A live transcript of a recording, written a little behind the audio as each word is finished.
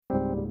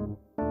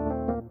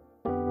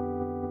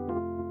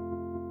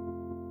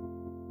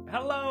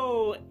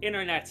Hello,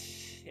 Internet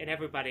and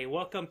everybody.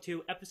 Welcome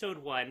to episode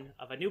 1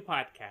 of a new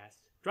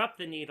podcast, Drop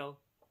the Needle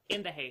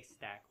in the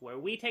Haystack, where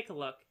we take a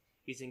look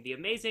using the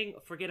amazing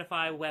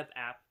Forgetify web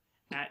app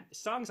at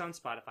songs on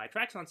Spotify,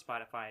 tracks on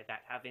Spotify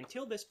that have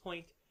until this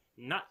point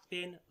not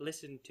been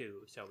listened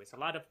to. So it's a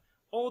lot of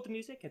old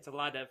music, it's a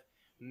lot of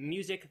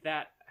music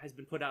that has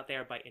been put out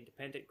there by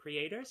independent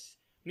creators,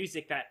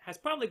 music that has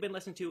probably been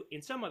listened to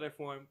in some other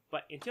form,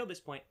 but until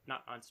this point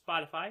not on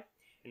Spotify.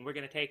 And we're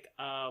going to take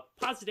a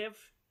positive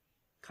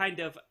kind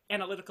of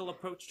analytical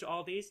approach to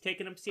all these,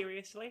 taking them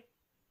seriously,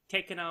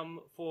 taking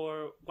them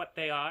for what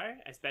they are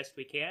as best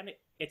we can.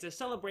 It's a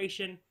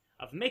celebration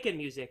of making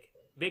music,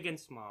 big and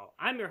small.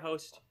 I'm your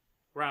host,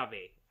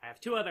 Robbie. I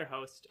have two other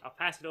hosts. I'll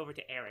pass it over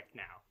to Eric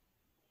now.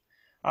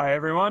 Hi,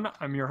 everyone.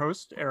 I'm your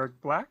host, Eric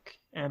Black,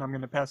 and I'm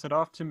going to pass it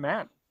off to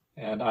Matt.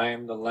 And I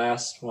am the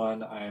last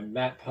one. I'm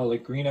Matt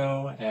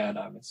Pellegrino, and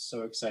I'm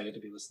so excited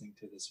to be listening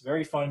to this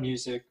very fun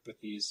music with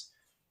these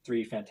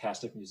three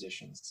fantastic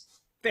musicians.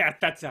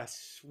 That's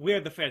us. We're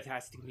the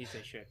fantastic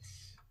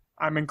musicians.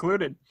 I'm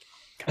included.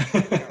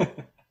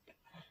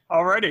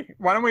 Alrighty,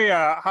 why don't we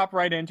hop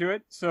right into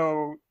it?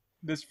 So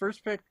this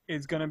first pick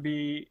is going to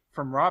be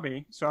from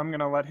Robbie, so I'm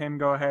going to let him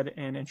go ahead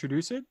and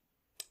introduce it.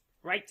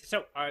 Right,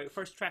 so our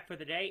first track for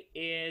the day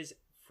is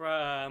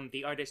from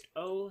the artist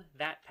Oh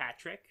That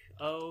Patrick.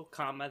 Oh,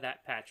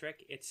 that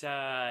Patrick. It's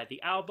the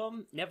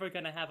album Never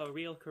Gonna Have a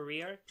Real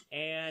Career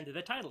and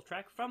the title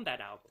track from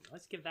that album.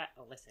 Let's give that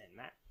a listen,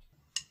 Matt.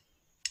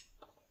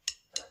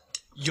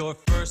 Your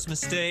first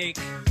mistake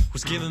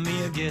was giving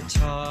me a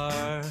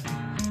guitar,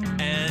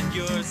 and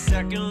your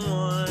second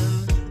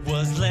one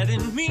was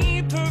letting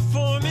me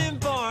perform in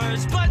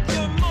bars, but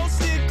your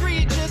most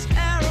egregious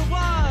error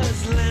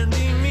was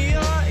lending me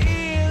your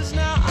ears.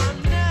 Now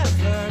I'm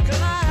never gonna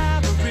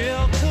have a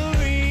real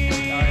career.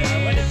 Sorry,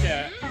 I wanted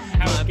to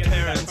My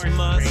parents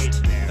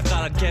must have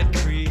thought I'd get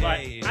creative, but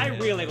I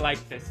really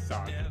like this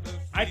song.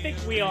 I think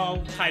we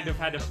all kind of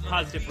had a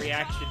positive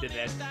reaction to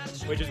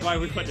this, which is why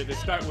we wanted to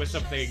start with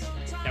something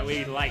that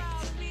we liked.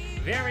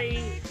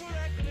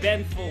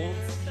 Ben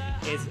Folds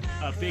is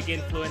a big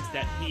influence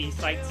that he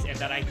cites and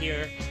that I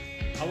hear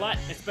a lot,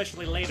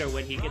 especially later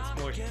when he gets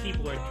more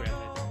keyboard driven.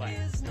 But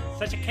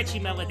such a catchy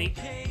melody,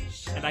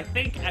 and I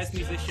think as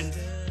musicians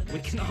we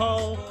can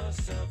all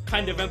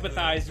kind of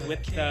empathize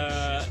with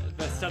the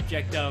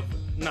subject of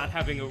not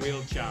having a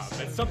real job.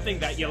 It's something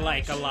that you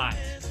like a lot.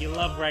 You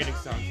love writing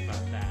songs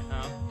about that,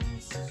 huh?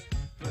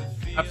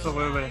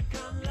 Absolutely.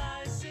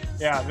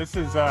 Yeah, this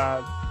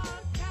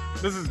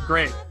is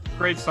great.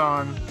 Great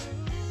song.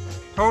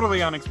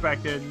 Totally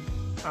unexpected,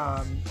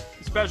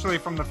 especially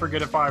from the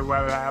Forgetify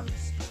web app.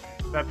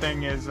 That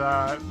thing is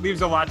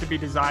leaves a lot to be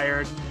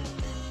desired,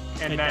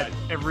 and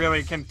it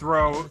really can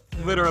throw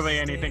literally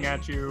anything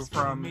at you,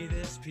 from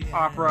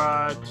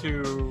opera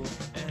to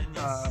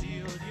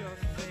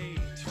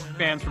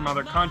bands from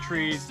other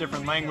countries,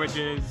 different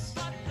languages,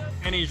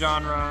 any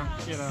genre,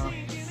 you know.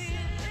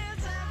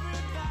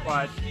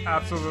 But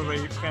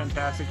absolutely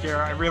fantastic here.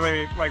 I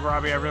really, like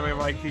Robbie, I really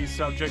like the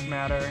subject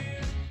matter.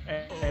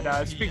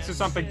 It speaks to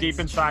something deep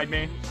inside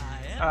me.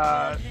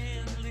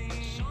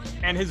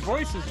 And his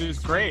voice is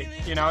just great.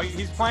 You know,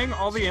 he's playing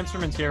all the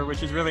instruments here,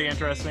 which is really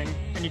interesting.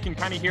 And you can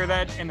kind of hear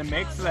that in the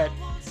mix that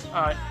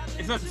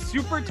it's not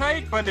super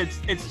tight, but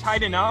it's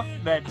tight enough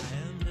that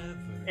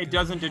it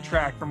doesn't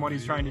detract from what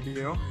he's trying to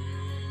do.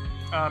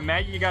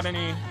 Matt, you got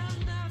any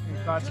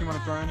thoughts you want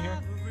to throw in here?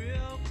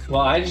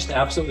 Well, I just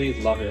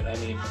absolutely love it. I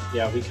mean,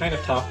 yeah, we kind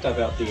of talked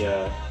about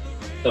the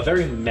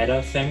very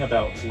meta thing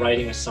about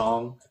writing a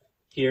song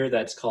here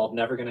that's called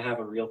Never Gonna Have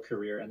a Real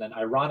Career, and then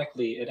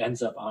ironically it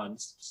ends up on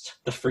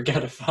the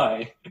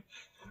Forgetify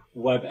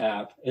web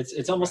app.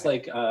 It's almost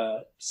like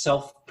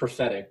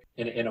self-prophetic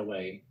in a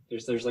way.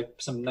 There's like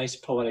some nice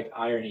poetic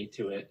irony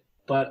to it.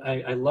 But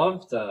I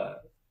love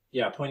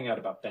pointing out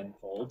about Ben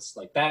Folds.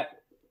 Like that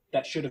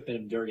should have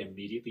been very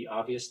immediately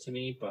obvious to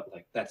me, but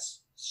like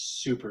that's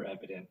super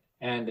evident.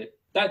 And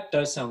that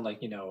does sound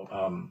like,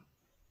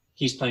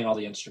 he's playing all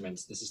the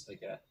instruments. This is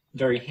like a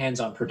very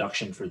hands-on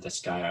production for this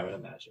guy, I would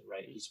imagine,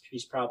 right?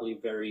 He's probably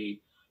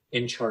very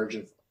in charge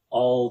of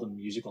all the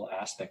musical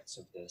aspects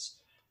of this.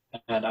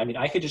 And I mean,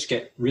 I could just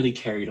get really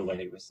carried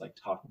away with like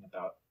talking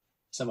about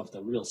some of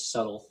the real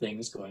subtle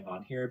things going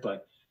on here.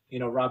 But,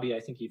 Robbie, I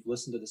think you've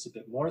listened to this a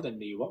bit more than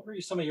me. What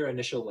were some of your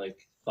initial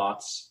like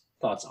thoughts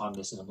on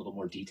this in a little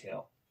more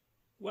detail?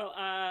 Well,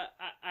 I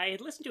had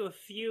listened to a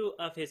few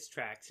of his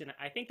tracks, and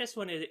I think this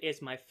one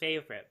is my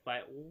favorite.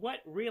 But what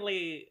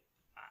really,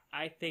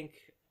 I think,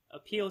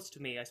 appeals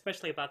to me,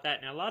 especially about that,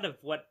 and a lot of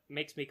what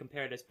makes me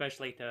compare it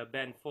especially to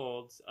Ben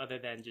Folds, other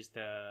than just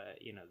the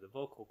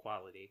vocal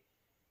quality,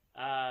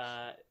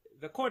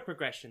 the chord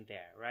progression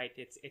there, right?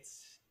 It's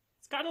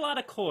got a lot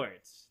of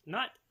chords.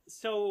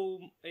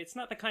 It's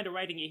not the kind of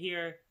writing you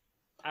hear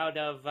out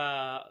of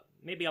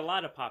maybe a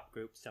lot of pop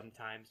groups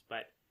sometimes,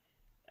 but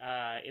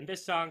in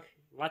this song,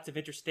 lots of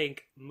interesting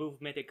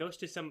movement. It goes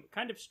to some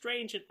kind of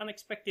strange and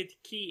unexpected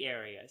key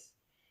areas.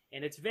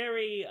 And it's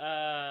very,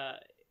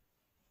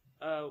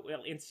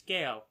 in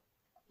scale,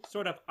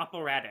 sort of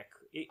operatic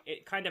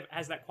it kind of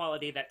has that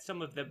quality that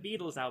some of the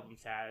Beatles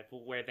albums have,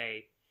 where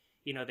they,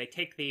 they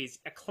take these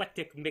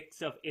eclectic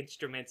mix of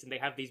instruments and they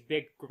have these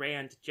big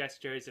grand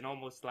gestures and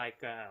almost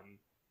like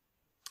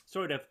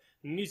sort of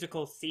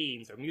musical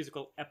scenes or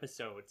musical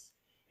episodes,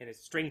 and it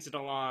strings it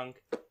along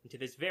into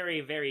this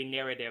very, very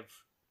narrative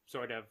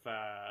sort of,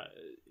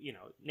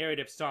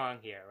 narrative song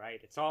here, right?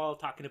 It's all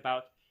talking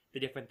about the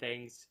different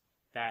things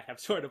that have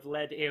sort of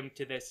led him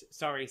to this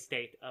sorry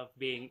state of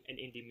being an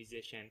indie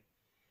musician.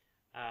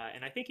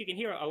 And I think you can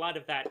hear a lot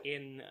of that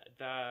in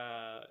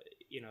the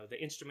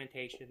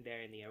instrumentation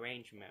there in the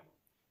arrangement.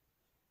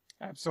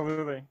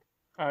 Absolutely.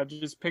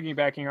 Just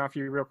piggybacking off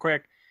you real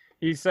quick,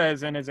 he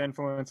says in his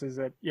influences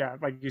that, yeah,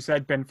 like you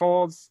said, Ben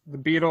Folds, the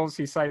Beatles,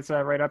 he cites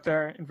that right up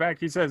there. In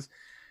fact, he says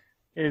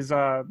his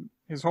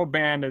whole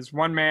band is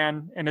one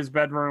man in his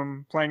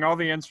bedroom playing all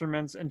the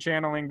instruments and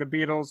channeling the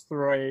Beatles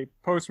through a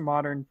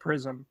postmodern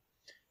prism.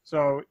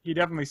 So he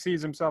definitely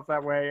sees himself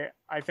that way.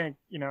 I think,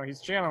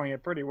 he's channeling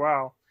it pretty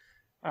well.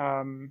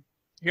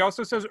 He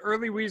also says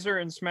early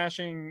Weezer and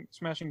Smashing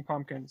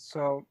Pumpkins.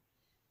 So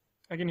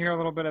I can hear a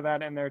little bit of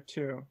that in there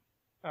too.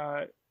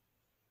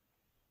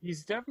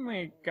 He's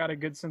definitely got a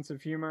good sense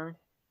of humor.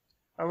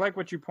 I like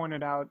what you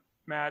pointed out,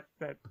 Matt,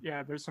 that,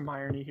 yeah, there's some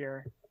irony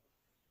here.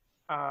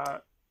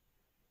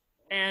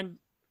 And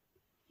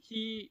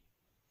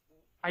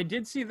I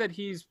did see that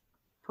he's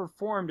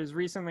performed as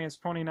recently as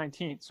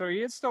 2019. So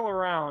he is still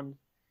around,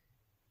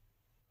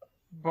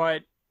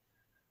 but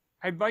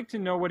I'd like to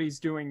know what he's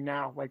doing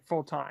now, like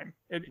full time.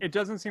 It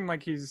doesn't seem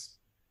like he's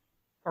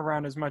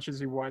around as much as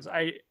he was.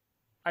 I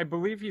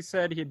believe he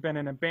said he'd been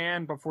in a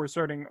band before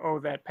starting Oh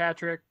That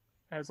Patrick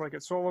as like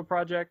a solo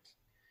project.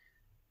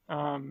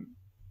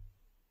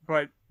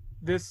 But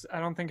this, I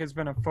don't think, has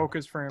been a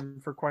focus for him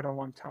for quite a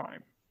long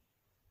time.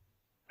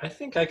 I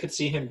think I could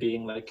see him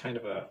being like kind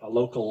of a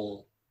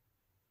local,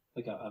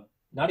 like a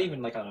not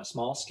even like on a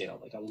small scale,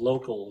 like a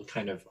local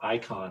kind of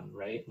icon,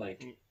 right?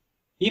 Like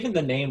even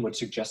the name would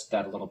suggest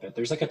that a little bit.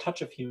 There's like a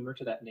touch of humor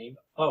to that name.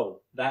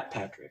 Oh, that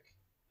Patrick.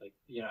 Like,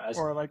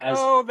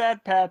 oh,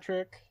 that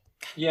Patrick.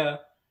 Yeah,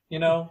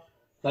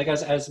 like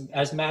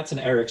as Matt's and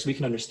Eric's, we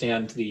can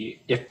understand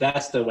if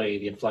that's the way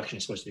the inflection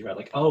is supposed to be, right?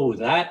 Like, oh,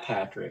 that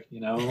Patrick,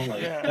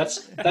 like yeah.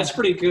 that's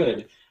pretty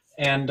good.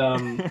 And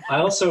I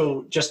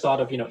also just thought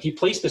of, he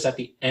placed this at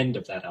the end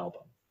of that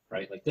album,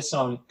 right? Like this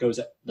song goes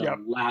at the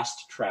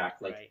last track,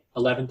 like right.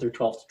 11th or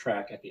 12th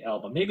track at the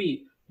album.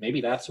 Maybe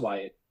that's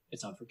why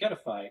it's on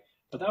Forgetify,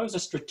 but that was a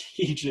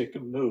strategic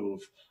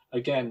move.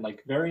 Again,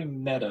 like very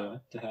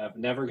meta to have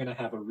Never Gonna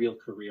Have a Real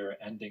Career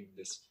ending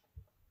this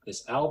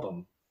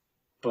album.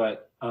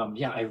 But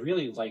I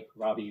really like,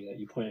 Robbie, that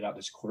you pointed out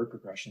this chord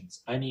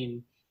progressions. I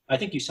mean, I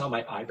think you saw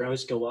my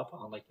eyebrows go up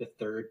on like the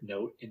third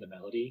note in the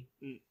melody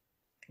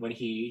when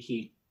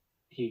he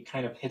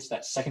kind of hits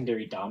that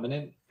secondary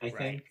dominant. I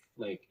think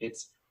like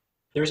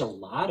there's a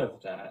lot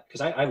of that,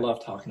 because I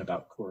love talking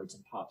about chords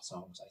in pop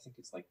songs. I think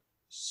it's like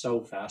so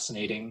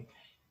fascinating.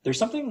 There's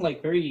something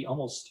like very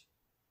almost,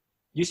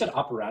 you said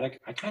operatic.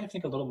 I kind of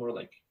think a little more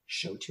like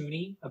show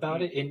tuney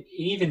about it, and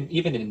even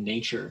in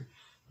nature.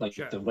 Like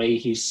the way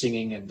he's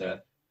singing and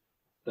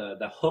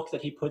the hook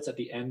that he puts at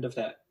the end of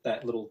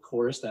that little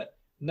chorus, that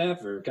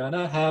never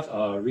gonna have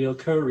a real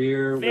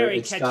career. Very where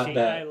it's catchy. Got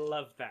that, I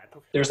love that.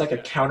 There's like a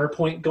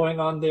counterpoint going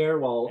on there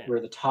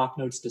where the top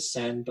notes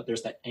descend, but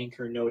there's that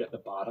anchor note at the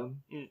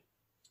bottom.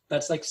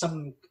 That's like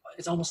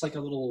it's almost like a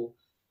little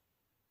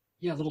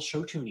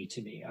show tuney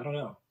to me. I don't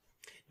know.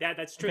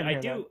 That's true. I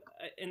do,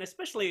 and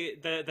especially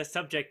the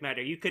subject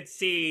matter. You could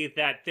see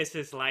that this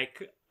is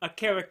like a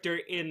character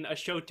in a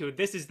show tune.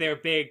 This is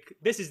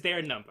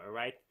their number,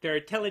 right? They're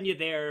telling you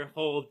their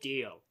whole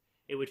deal.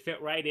 It would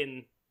fit right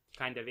in,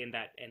 kind of in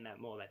that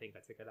mold. I think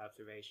that's a good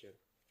observation.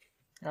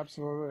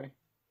 Absolutely.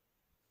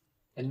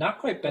 And not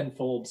quite Ben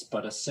Folds,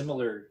 but a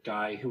similar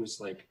guy who was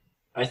like,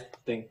 I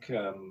think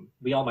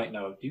we all might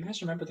know. Do you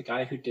guys remember the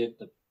guy who did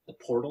the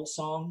Portal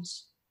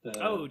songs?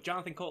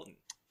 Jonathan Coulton.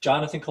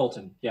 Jonathan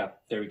Coulton. Yeah,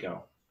 there we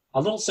go.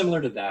 A little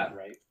similar to that,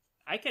 right?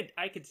 I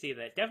could see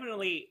that.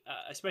 Definitely,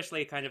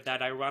 especially kind of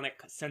that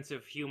ironic sense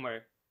of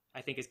humor,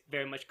 I think is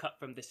very much cut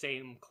from the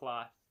same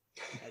cloth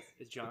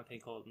as Jonathan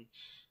Coulton.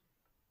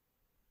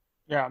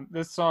 Yeah,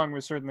 this song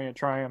was certainly a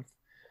triumph.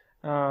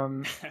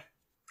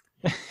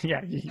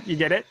 Yeah, you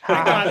get it?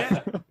 I got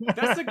it.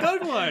 That's a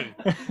good one.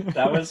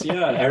 That was,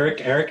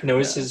 Eric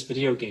knows his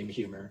video game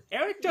humor.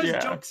 Eric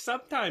does jokes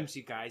sometimes,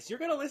 you guys. You're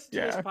going to listen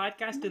to this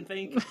podcast and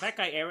think, that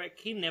guy Eric,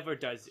 he never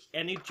does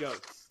any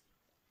jokes.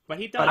 But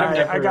he does.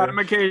 I got him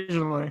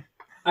occasionally.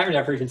 I've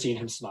never even seen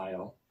him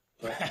smile.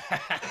 But...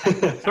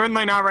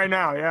 Certainly not right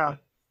now,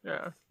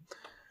 yeah.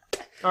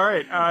 All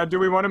right, do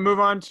we want to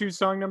move on to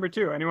song number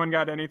 2? Anyone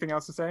got anything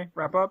else to say?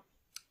 Wrap up?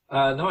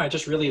 No, I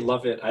just really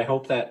love it. I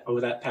hope that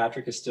that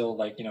Patrick is still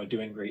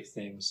doing great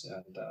things,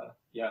 and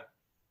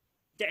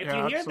If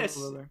you hear this,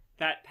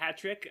 that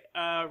Patrick,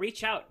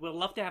 reach out. We'll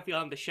love to have you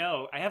on the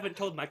show. I haven't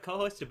told my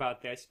co-host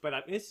about this, but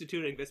I'm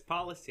instituting this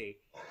policy.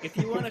 If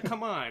you want to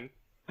come on,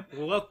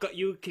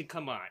 you can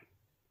come on.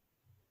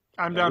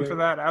 I'm down for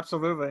that.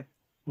 Absolutely.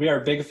 we are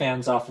big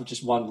fans off of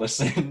just one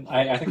listen.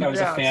 I think I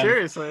was a Yeah, fan.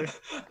 seriously.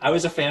 I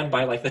was a fan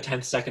by like the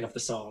 10th second of the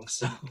song.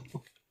 So,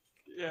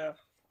 Yeah.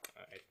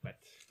 All right,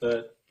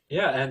 but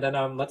yeah, and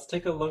then let's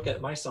take a look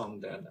at my song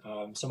then.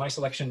 So my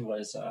selection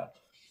was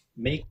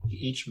 "Make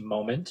Each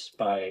Moment"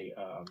 by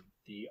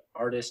the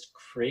artist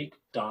Craig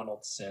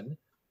Donaldson.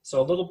 So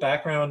a little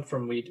background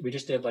from we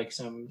just did like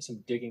some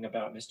digging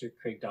about Mr.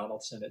 Craig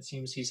Donaldson. It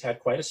seems he's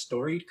had quite a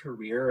storied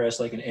career as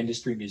like an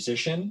industry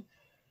musician.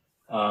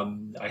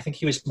 I think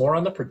he was more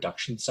on the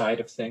production side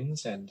of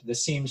things, and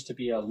this seems to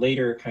be a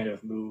later kind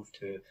of move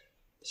to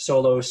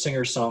solo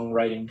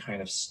singer-songwriting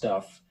kind of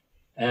stuff.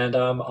 And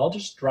I'll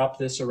just drop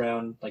this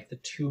around like the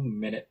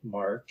 2-minute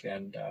mark,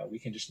 and we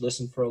can just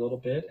listen for a little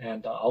bit,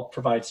 and I'll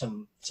provide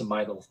some my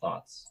little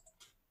thoughts.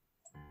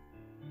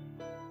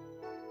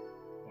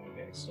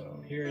 Okay, so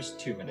here's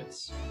 2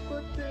 minutes.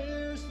 But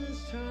there's this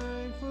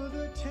time for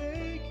the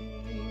taking.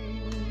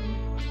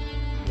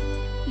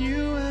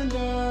 You and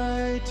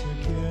I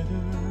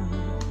together,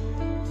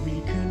 we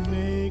can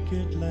make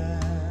it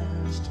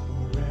last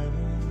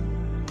forever.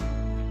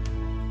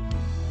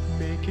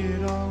 Make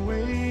it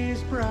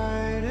always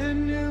bright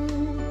and new.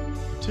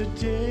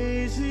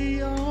 Today's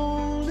the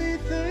only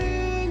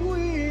thing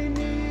we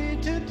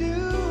need to do.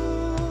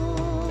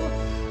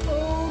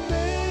 Oh,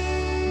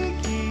 make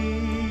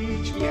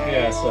each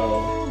Yeah,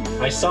 so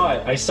I saw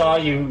it. I saw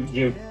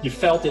you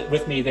felt it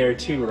with me there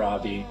too,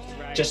 Robbie.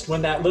 Right. Just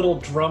when that little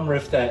drum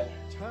riff that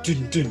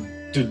dun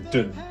dun dun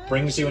dun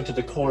brings you into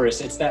the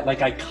chorus, it's that like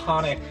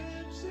iconic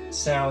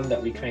sound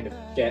that we kind of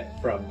get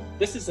from.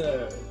 This is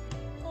a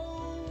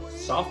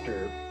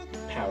softer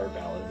power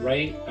ballad,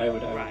 right? I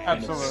would Right.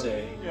 kind of Absolutely.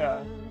 say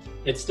Yeah.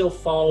 it still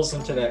falls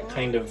into that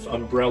kind of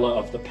umbrella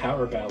of the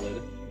power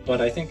ballad,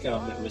 but I think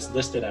it was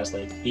listed as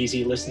like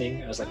easy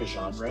listening as like a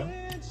genre.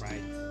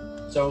 right.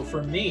 So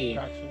for me,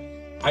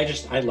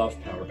 Gotcha. I love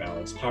power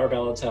ballads. Power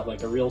ballads have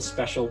like a real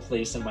special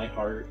place in my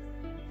heart.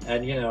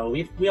 And you know,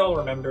 we all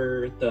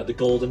remember the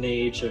golden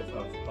age of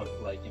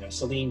like, you know,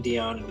 Celine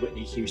Dion and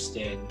Whitney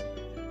Houston.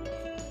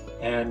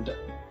 And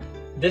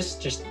this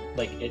just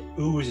like it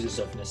oozes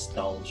of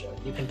nostalgia.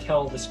 You can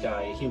tell this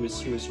guy he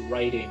was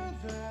writing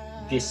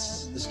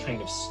this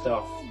kind of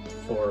stuff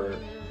for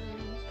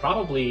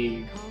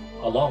probably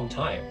a long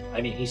time. I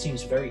mean, he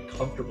seems very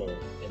comfortable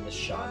in this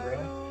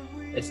genre.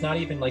 It's not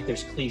even like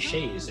there's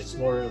cliches. It's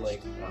more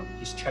like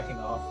he's checking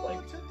off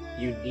like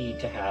you need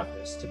to have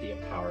this to be a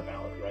power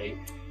ballad, right?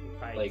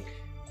 Right. Like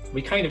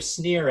we kind of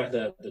sneer at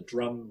the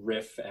drum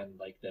riff and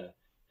like the,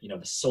 you know,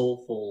 the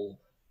soulful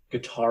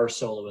guitar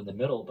solo in the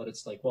middle, but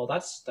it's like, well,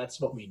 that's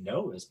what we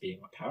know as being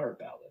a power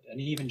ballad. And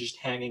even just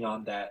hanging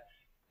on that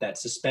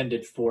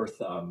suspended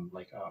fourth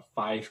like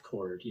 5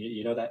 chord,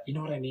 you know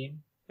what I mean,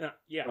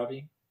 Yeah.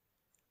 Robbie?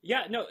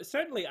 Yeah, no,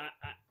 certainly.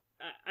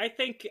 I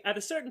think at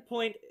a certain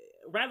point,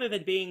 rather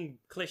than being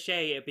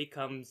cliche, it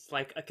becomes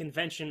like a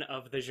convention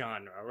of the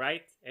genre,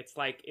 right? It's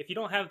like, if you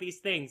don't have these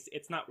things,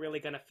 it's not really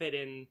going to fit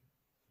in.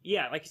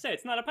 Yeah, like you said,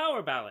 it's not a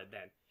power ballad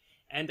then.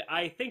 And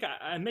I think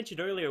I mentioned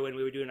earlier when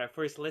we were doing our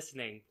first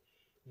listening,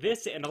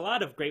 this and a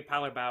lot of great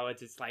power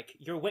ballads, it's like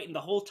you're waiting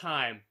the whole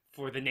time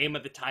for the name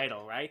of the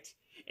title, right?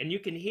 And you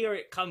can hear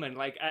it coming,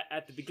 like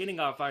at the beginning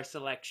of our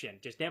selection.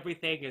 Just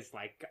everything is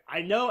like,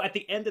 I know at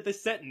the end of the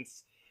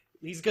sentence,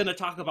 he's going to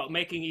talk about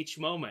making each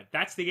moment.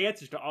 That's the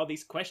answer to all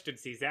these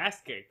questions he's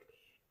asking.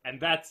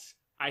 And that's,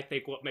 I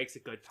think, what makes a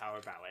good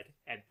power ballad.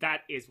 And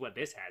that is what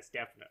this has,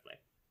 definitely.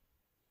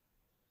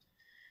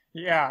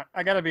 Yeah,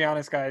 I gotta be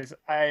honest, guys.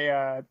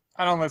 I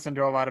don't listen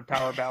to a lot of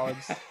power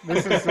ballads.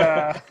 This is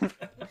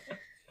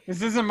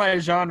this isn't my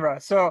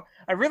genre, so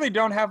I really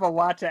don't have a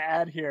lot to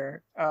add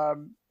here.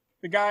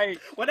 The guy.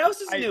 What else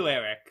is new,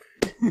 Eric?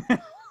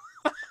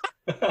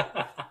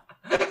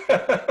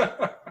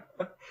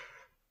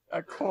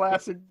 A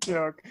classic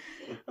joke.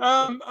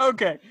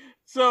 Okay,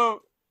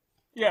 so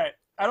yeah,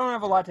 I don't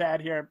have a lot to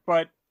add here,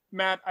 but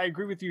Matt, I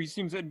agree with you. He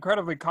seems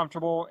incredibly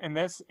comfortable in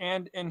this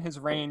and in his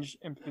range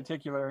in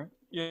particular.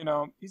 You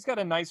know, he's got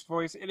a nice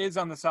voice. It is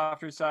on the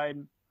softer side.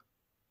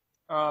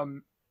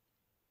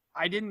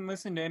 I didn't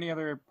listen to any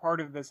other part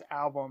of this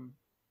album.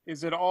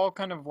 Is it all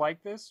kind of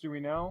like this? Do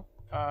we know?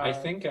 I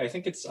think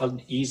it's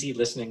an easy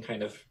listening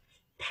kind of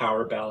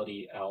power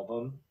ballady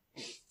album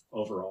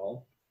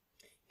overall.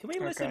 Can we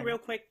listen Okay. real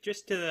quick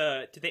just to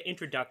the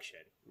introduction,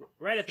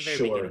 right at the very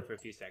Sure. beginning for a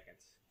few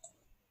seconds?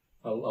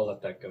 I'll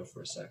let that go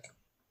for a sec.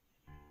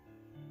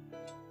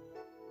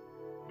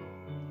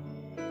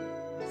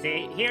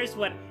 See, here's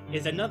what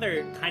is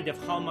another kind of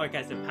hallmark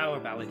as a power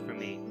ballad for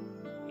me,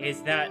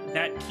 is that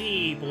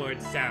keyboard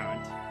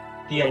sound.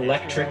 The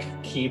electric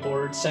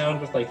keyboard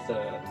sound with like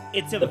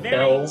It's a the very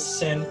bells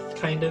synth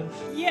kind of.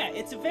 Yeah,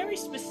 it's a very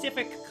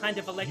specific kind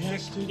of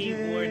electric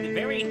keyboard,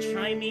 very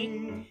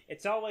chimey.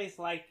 It's always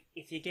like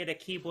if you get a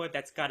keyboard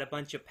that's got a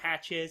bunch of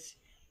patches,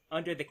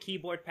 under the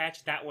keyboard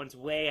patch, that one's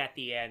way at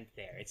the end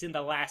there. It's in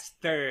the last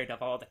third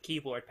of all the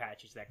keyboard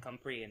patches that come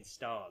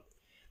pre-installed.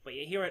 But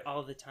you hear it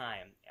all the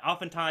time.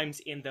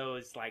 Oftentimes in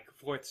those like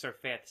fourths or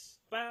fifths.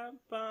 Bum,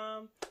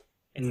 bum.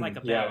 It's like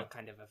a bell yeah.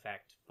 kind of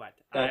effect. But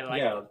I That, like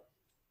yeah, it.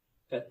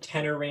 that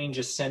tenor range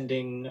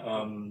ascending,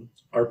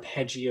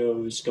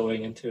 arpeggios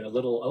going into a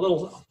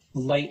little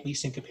lightly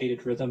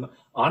syncopated rhythm.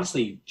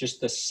 Honestly, just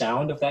the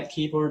sound of that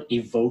keyboard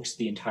evokes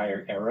the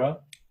entire era.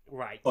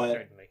 Right, But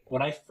certainly.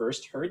 when I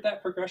first heard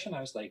that progression,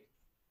 I was like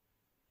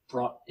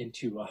brought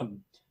into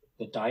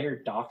the Dire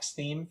Docks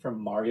theme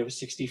from Mario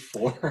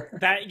 64.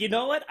 That, you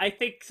know what? I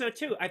think so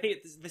too. I think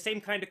it's the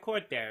same kind of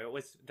chord there. It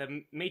was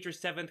the major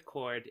seventh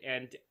chord,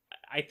 and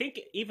I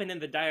think even in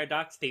the Dire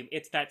Docks theme,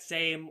 it's that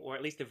same, or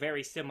at least a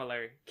very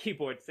similar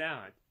keyboard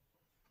sound.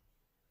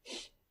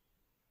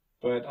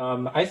 But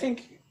I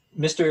think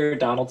Mr.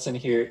 Donaldson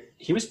here,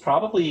 he was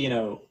probably,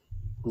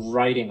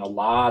 writing a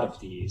lot of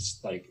these.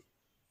 Like,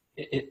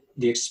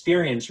 the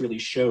experience really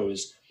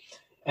shows.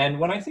 And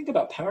when I think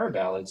about power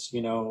ballads,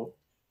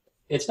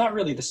 it's not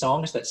really the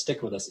songs that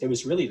stick with us. It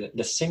was really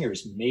the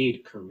singers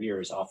made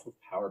careers off of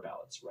power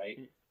ballads, right?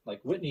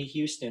 Like Whitney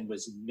Houston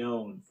was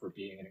known for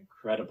being an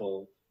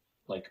incredible,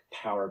 like,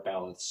 power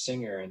ballad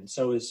singer, and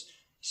so is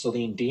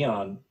Celine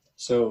Dion.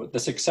 So the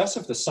success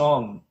of the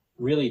song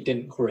really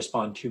didn't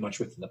correspond too much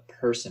with the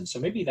person. So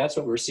maybe that's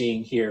what we're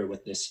seeing here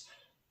with this,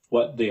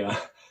 what the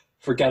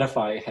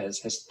Forgetify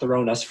has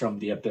thrown us from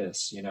the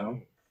abyss,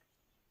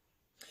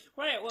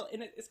 Right, well,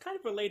 and it's kind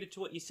of related to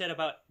what you said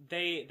about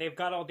they've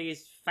got all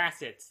these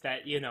facets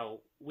that,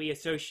 we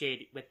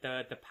associate with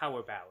the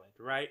power ballad,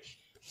 right?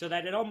 So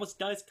that it almost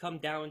does come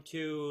down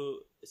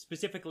to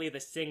specifically the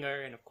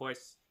singer, and of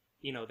course,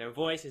 their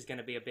voice is going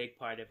to be a big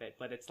part of it,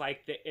 but it's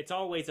like it's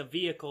always a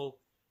vehicle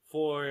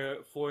for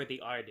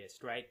the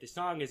artist, right? The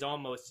song is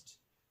almost,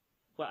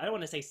 well, I don't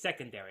want to say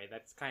secondary,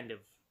 that's kind of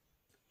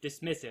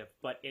dismissive,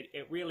 but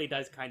it really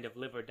does kind of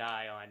live or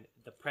die on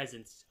the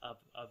presence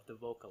of the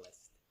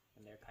vocalist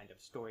and their kind of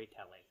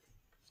storytelling.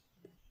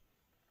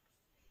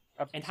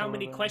 Absolutely. And how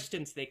many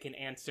questions they can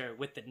answer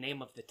with the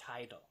name of the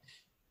title.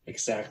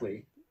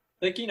 Exactly.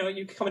 Like, you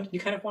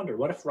kind of wonder,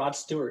 what if Rod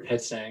Stewart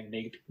had sang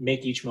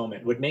Make Each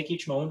Moment? Would Make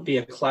Each Moment be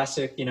a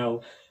classic,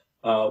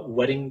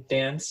 wedding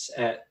dance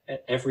at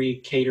every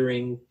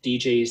catering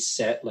DJ's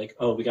set? Like,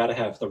 oh, we got to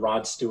have the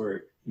Rod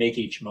Stewart Make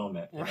Each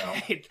Moment.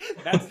 Right.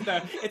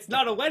 It's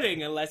not a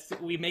wedding unless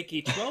we make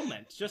each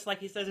moment, just like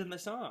he says in the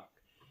song.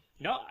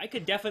 No, I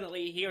could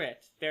definitely hear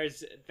it.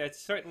 That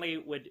certainly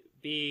would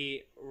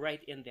be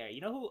right in there. You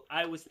know who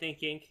I was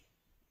thinking?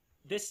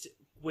 This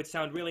would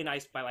sound really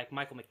nice by, like,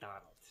 Michael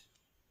McDonald.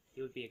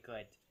 He would be a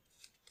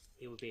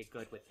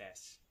good with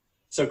this.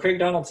 So Craig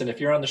Donaldson, if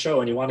you're on the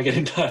show and you want to get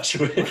in touch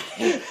with...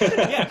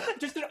 Yeah,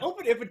 just an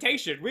open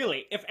invitation,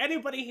 really. If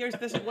anybody hears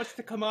this and wants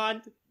to come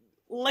on,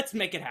 let's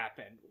make it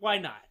happen. Why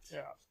not?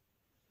 Yeah.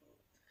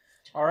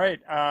 All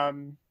right.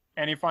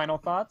 Any final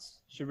thoughts?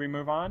 Should we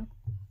move on?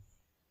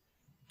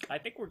 I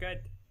think we're good.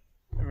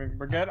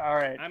 We're good? All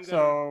right. I'm good.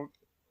 So,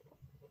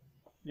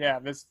 yeah,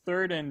 this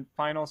third and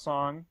final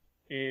song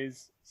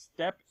is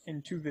Step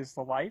Into This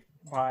Life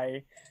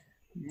by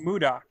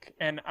Modoc.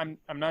 And I'm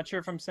not sure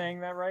if I'm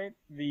saying that right.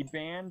 The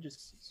band,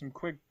 just some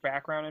quick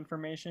background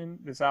information.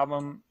 This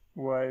album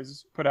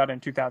was put out in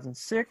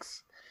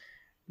 2006.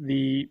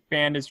 The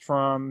band is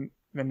from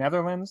the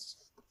Netherlands,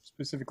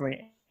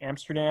 specifically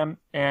Amsterdam,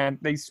 and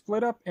they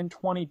split up in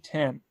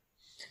 2010,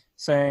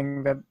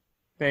 saying that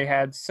they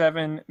had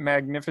 7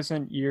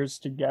 magnificent years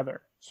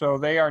together. So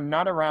they are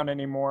not around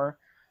anymore.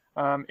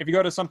 If you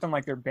go to something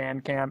like their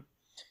Bandcamp,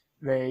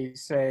 they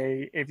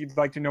say, if you'd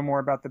like to know more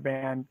about the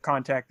band,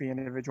 contact the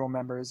individual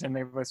members, and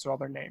they list all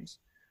their names.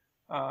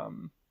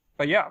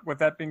 But yeah, with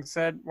that being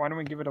said, why don't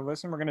we give it a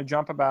listen? We're going to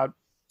jump about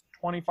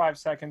 25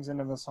 seconds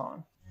into the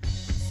song.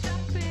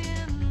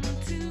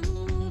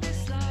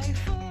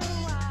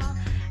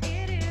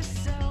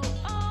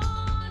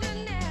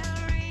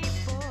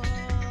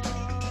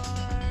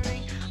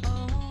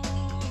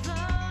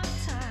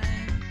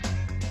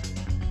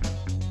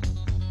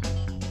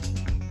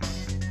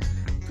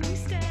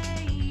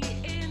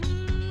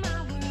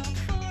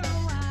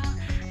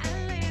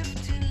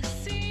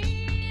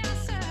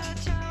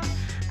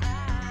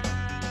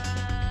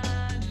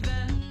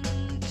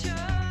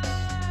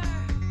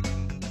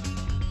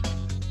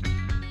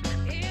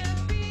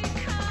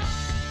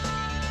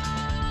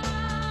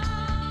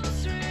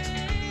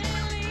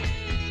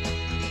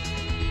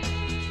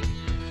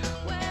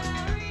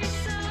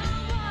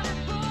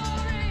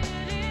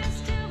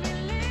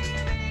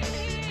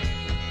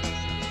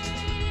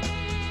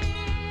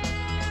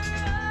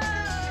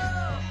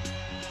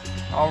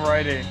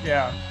 Alrighty,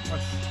 yeah,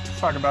 let's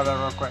talk about that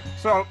real quick.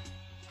 So,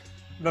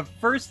 the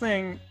first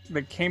thing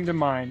that came to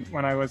mind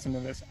when I listened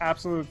to this,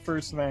 absolute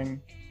first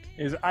thing,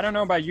 is I don't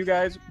know about you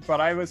guys,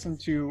 but I listened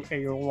to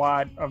a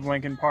lot of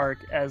Linkin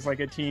Park as like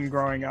a teen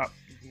growing up.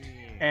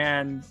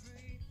 And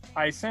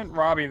I sent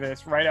Robbie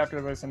this right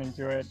after listening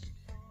to it.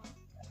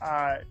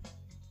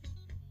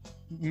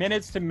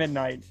 Minutes to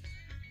Midnight,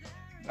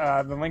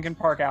 the Linkin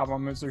Park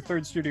album, is their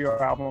third studio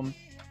album,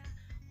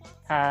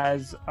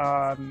 has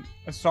a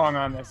song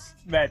on this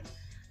that,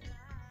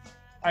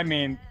 I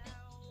mean,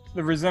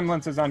 the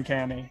resemblance is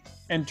uncanny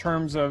in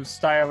terms of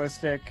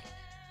stylistic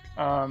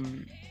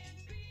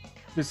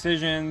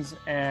decisions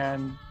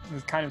and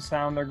the kind of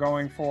sound they're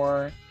going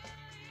for.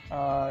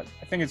 I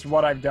think it's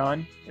What I've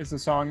Done is the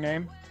song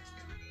name.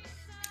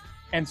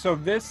 And so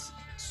this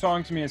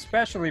song to me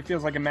especially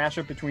feels like a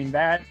mashup between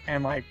that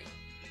and like,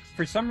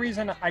 for some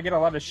reason, I get a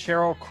lot of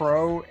Sheryl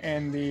Crow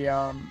in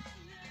the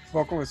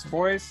vocalist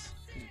voice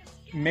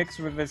mixed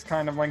with this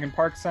kind of Linkin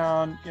Park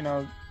sound. You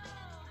know,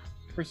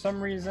 for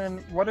some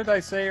reason, what did I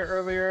say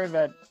earlier?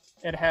 That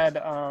it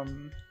had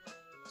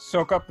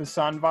Soak Up the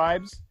Sun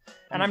vibes.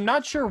 And I'm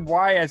not sure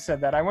why I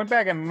said that. I went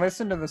back and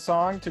listened to the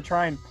song to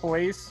try and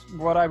place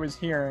what I was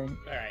hearing.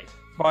 All right.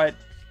 But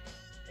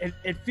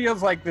it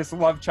feels like this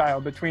love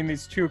child between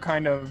these two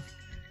kind of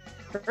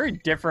very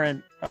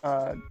different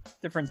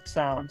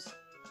sounds.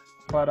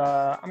 But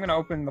I'm going to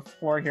open the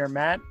floor here.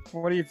 Matt,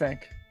 what do you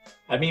think?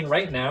 I mean,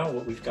 right now,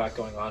 what we've got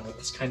going on with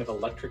this kind of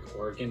electric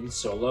organ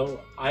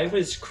solo, I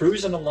was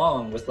cruising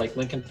along with like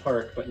Linkin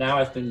Park, but now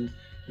I've been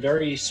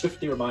very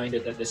swiftly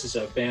reminded that this is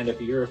a band of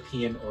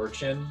European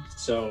origin.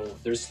 So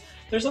there's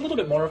a little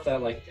bit more of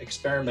that like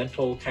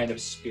experimental kind of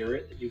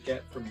spirit that you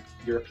get from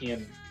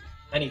European,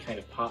 any kind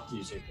of pop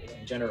music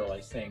in general, I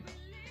think.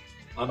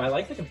 I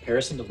like the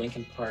comparison to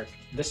Linkin Park.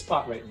 This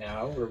spot right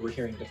now, where we're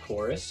hearing the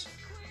chorus,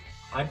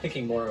 I'm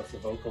thinking more of the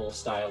vocal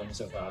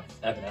stylings of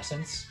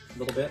Evanescence a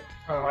little bit.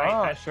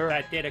 Right, sure.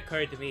 That did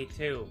occur to me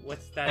too.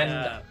 What's that?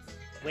 And,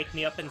 Wake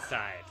Me Up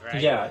Inside,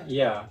 right?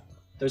 Yeah.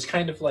 There's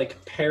kind of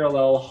like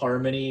parallel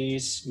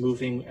harmonies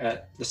moving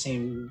at the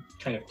same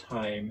kind of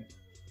time.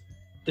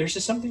 There's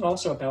just something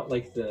also about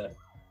like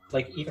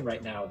even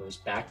right now, those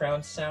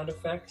background sound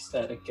effects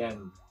that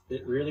again,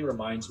 it really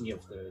reminds me of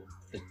the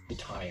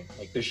time,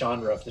 like the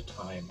genre of the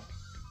time.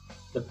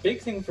 The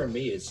big thing for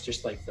me is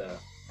just like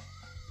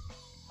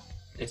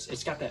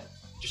it's got that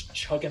just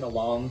chugging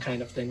along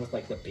kind of thing with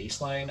like the bass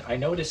line. I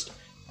noticed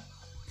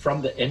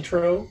from the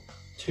intro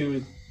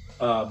to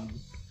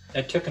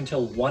it took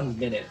until 1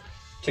 minute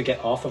to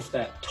get off of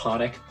that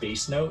tonic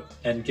bass note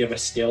and give a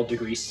scale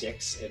degree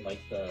 6 in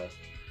like the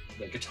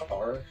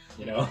guitar,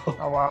 you know.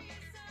 Oh wow,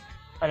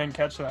 I didn't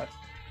catch that.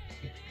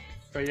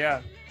 But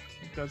yeah,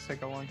 it does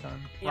take a long time.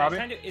 Yeah,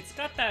 Robbie? it's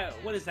got that.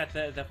 What is that?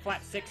 The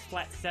flat 6,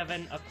 flat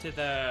 7 up to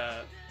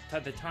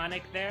the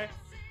tonic there,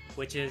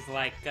 which is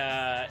like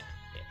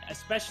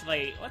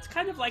especially. Well, it's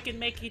kind of like in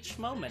Make Each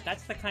Moment.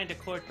 That's the kind of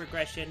chord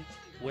progression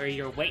where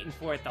you're waiting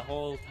for it the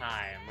whole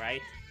time,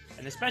 right?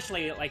 And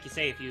especially, like you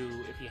say, if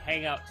you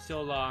hang out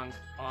so long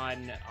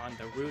on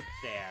the root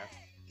there,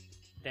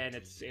 then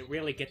it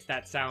really gets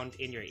that sound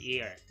in your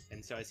ear.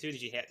 And so as soon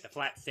as you hit the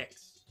flat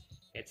 6,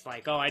 it's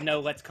like, oh, I know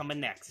what's coming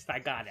next. I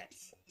got it.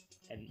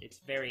 And it's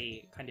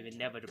very kind of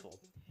inevitable.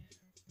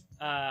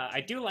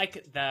 I do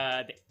like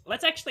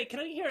let's actually,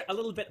 can I hear a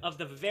little bit of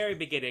the very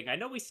beginning? I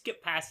know we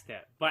skipped past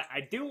it, but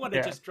I do want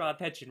to just draw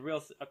attention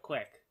real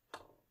quick.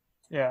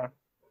 Yeah,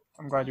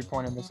 I'm glad you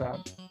pointed this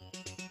out.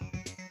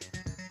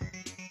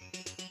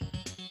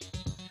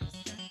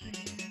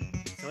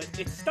 So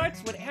it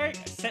starts, when Eric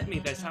sent me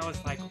this, I was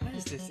like, what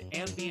is this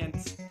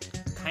ambient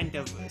kind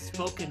of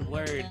spoken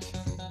word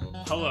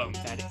poem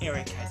that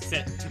Eric has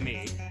sent to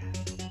me?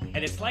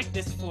 And it's like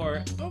this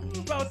for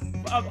about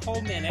a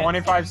whole minute.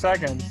 25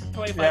 seconds.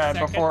 25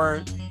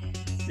 seconds.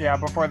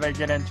 Before they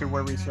get into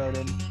where we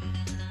started.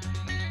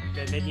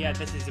 And then,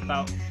 this is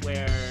about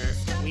where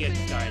we had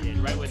started,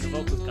 right when the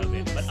vocals come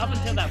in. But up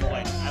until that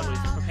point, I was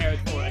prepared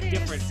for a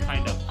different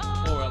kind of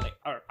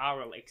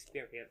oral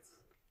experience.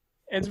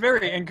 It's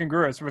very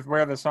incongruous with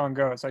where the song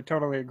goes. I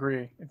totally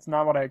agree. It's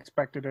not what I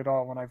expected at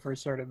all when I first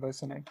started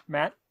listening.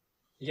 Matt?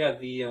 Yeah,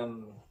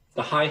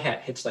 the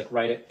hi-hat hits like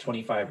right at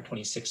 25 or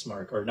 26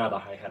 mark, or not a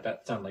hi-hat,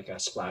 that sounded like a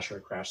splash or a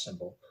crash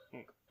cymbal.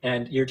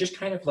 And you're just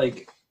kind of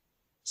like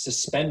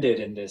suspended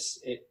in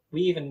this.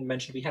 We even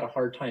mentioned we had a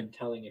hard time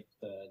telling if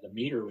the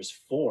meter was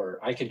 4.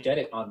 I could get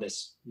it on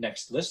this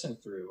next listen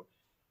through,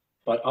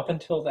 but up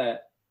until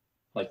that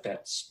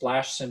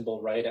splash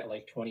cymbal right at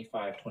like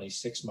 25,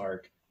 26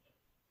 mark,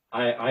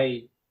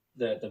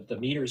 the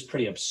meter is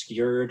pretty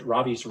obscured.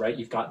 Robbie's right.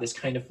 You've got this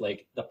kind of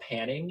like the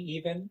panning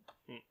even,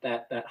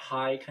 that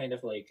high kind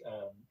of like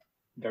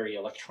very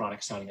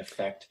electronic sounding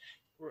effect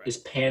is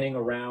panning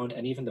around,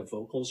 and even the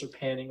vocals are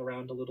panning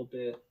around a little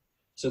bit.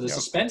 So the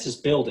suspense is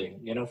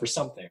building, for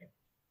something.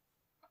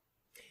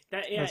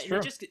 That's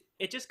true.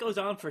 It just goes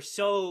on for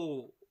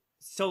so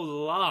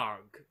long.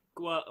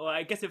 Well,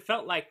 I guess it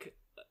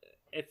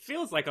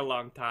feels like a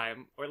long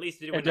time, or at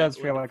least it does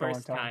feel like a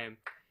long time.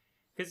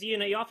 Because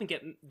you often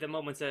get the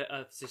moments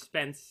of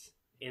suspense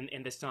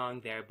in the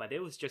song there, but it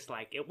was just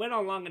like it went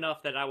on long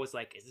enough that I was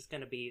like, is this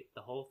going to be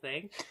the whole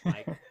thing?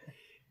 Like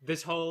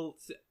this whole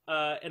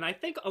and I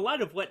think a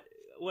lot of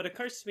what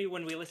occurs to me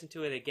when we listen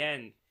to it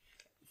again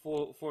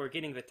for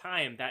getting the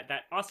time, that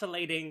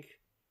oscillating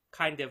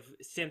kind of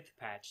synth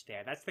patch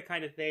there, that's the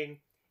kind of thing.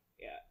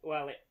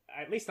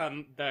 At least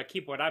on the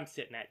keyboard I'm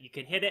sitting at, you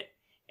can hit it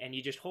and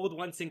you just hold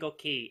one single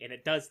key and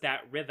it does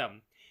that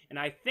rhythm. And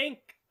I think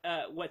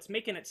what's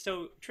making it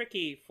so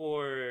tricky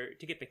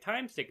to get the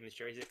time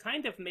signature is it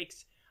kind of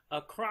makes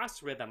a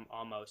cross rhythm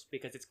almost,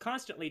 because it's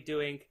constantly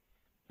doing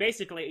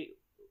basically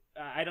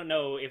I don't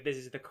know if this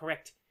is the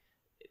correct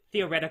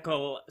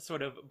theoretical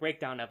sort of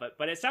breakdown of it,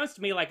 but it sounds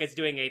to me like it's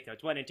doing eighth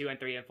notes, 1 and 2 and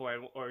 3 and 4,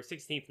 or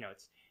 16th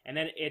notes, and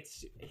then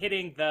it's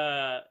hitting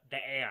the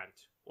and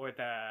or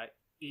the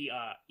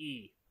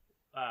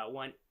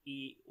one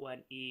E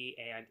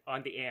and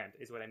on the and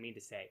is what I mean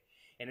to say,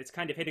 and it's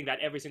kind of hitting that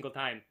every single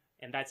time,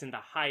 and that's in the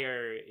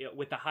higher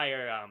with the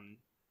higher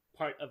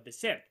part of the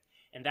synth,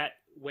 and that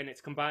when it's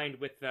combined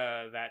with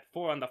that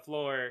 4 on the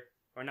floor,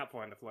 or not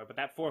 4 on the floor, but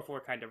that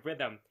 4/4 kind of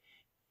rhythm.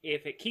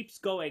 If it keeps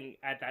going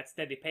at that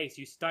steady pace,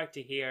 you start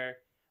to hear,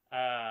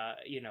 a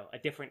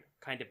different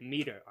kind of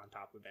meter on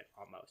top of it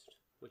almost,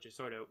 which is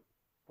sort of,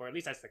 or at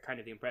least that's the kind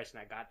of the impression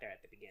I got there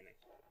at the beginning.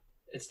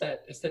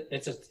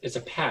 It's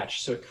a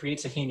patch, so it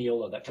creates a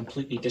Heniola that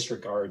completely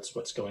disregards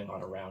what's going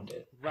on around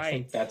it. Right. I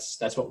think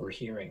that's what we're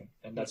hearing,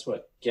 and that's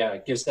what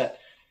it gives that.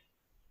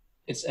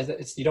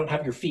 It's you don't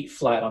have your feet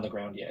flat on the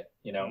ground yet,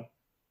 you know.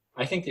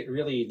 I think that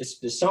really this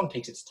song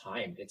takes its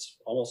time. It's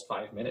almost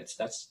 5 minutes.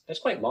 That's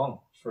quite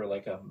long for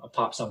like a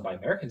pop song by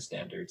American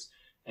standards.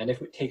 And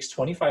if it takes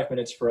 25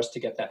 minutes for us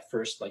to get that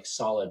first like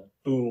solid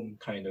boom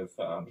kind of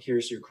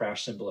here's your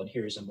crash cymbal and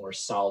here's a more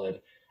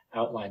solid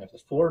outline of the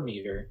 4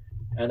 meter,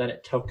 and then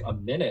it took a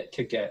minute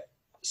to get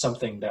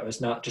something that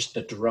was not just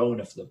the drone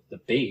of the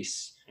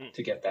bass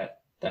to get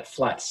that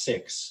flat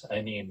 6.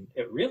 I mean,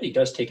 it really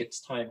does take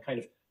its time, kind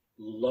of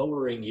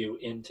lowering you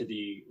into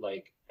the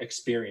like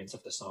experience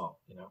of the song,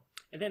 you know.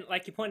 And then,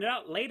 like you pointed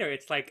out later,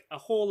 it's like a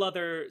whole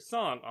other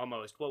song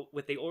almost. Well,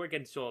 with the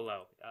organ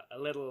solo, a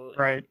little.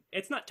 Right.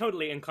 It's not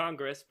totally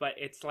incongruous, but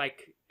it's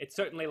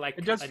certainly like.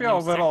 It does feel a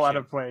little out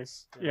of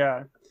place.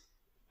 Yeah.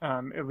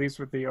 At least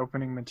with the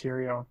opening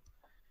material,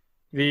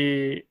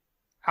 the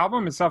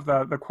album itself,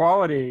 the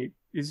quality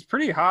is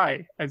pretty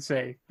high. I'd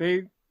say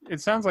it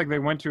sounds like they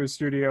went to a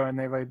studio and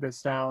they laid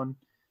this down.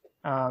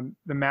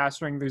 The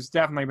mastering, there's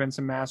definitely been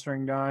some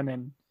mastering done,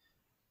 and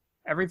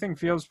everything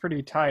feels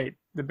pretty tight.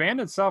 The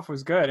band itself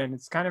was good, and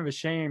it's kind of a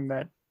shame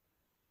that,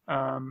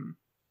 they're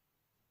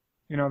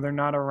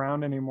not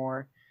around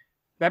anymore.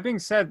 That being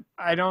said,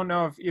 I don't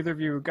know if either of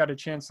you got a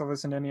chance to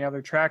listen to any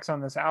other tracks on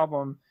this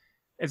album.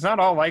 It's not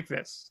all like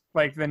this.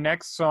 Like the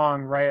next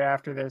song right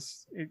after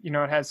this, it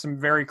has some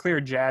very clear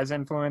jazz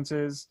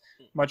influences,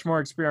 much more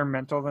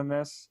experimental than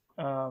this.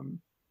 Right,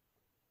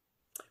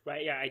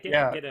 yeah, I did.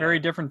 Yeah, very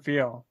different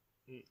feel.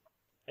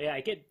 Yeah,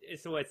 I get.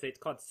 So it's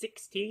called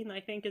 16,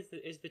 I think,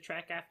 is the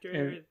track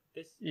after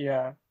this.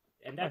 Yeah,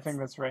 and I think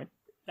that's right.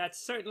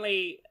 That's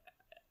certainly,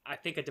 I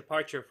think, a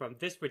departure from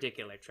this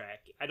particular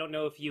track. I don't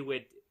know if you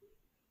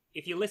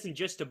listen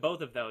just to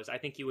both of those, I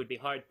think you would be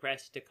hard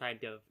pressed to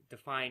kind of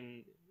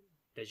define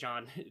the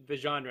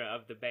genre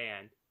of the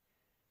band.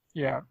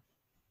 Yeah.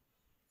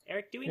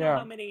 Eric, do we know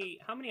how many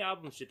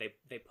albums did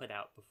they put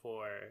out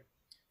before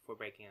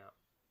breaking out?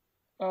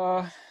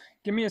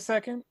 Give me a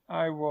second.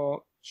 I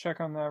will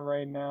check on that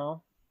right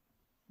now.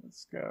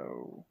 Let's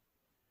go.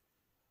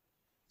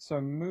 So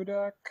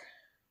Mudok,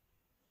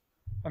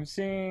 I'm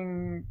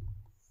seeing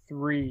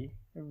 3,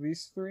 at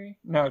least 3.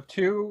 No,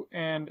 2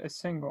 and a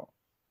single.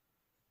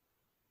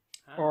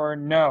 Or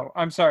no,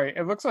 I'm sorry.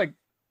 It looks like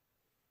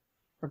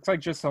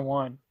just the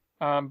one.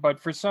 But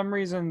for some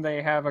reason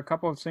they have a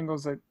couple of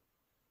singles that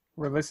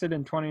were listed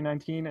in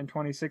 2019 and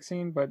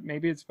 2016, but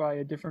maybe it's by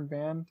a different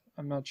band.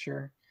 I'm not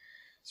sure.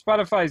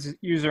 Spotify's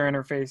user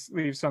interface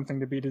leaves something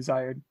to be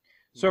desired.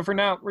 So for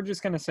now, we're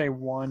just going to say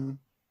 1.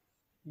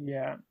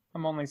 Yeah,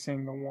 I'm only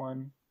seeing the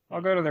 1.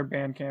 I'll go to their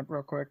Bandcamp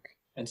real quick.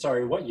 And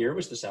sorry, what year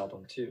was this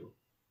album too?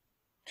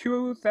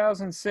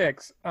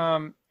 2006.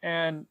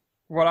 And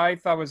what I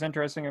thought was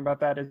interesting about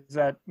that is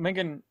that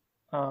Linkin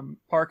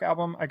Park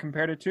album I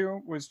compared it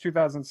to was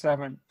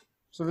 2007.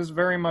 So this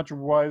very much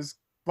was,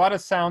 a lot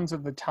of sounds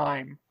of the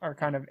time are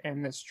kind of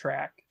in this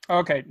track.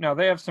 Okay, no,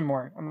 they have some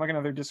more. I'm looking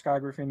at their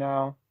discography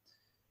now.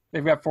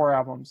 They've got 4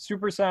 albums.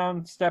 Super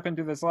Sound, Step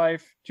Into This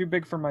Life, Too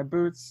Big for My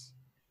Boots,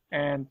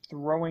 and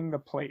Throwing the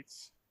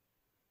Plates.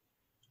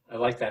 I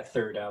like that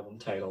third album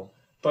title.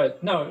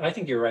 But no, I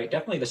think you're right.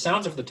 Definitely the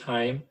sounds of the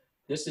time.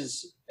 This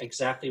is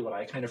exactly what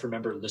I kind of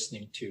remember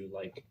listening to,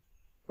 like,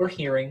 or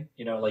hearing,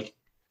 like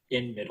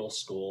in middle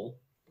school,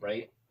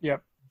 right?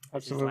 Yep,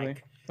 absolutely.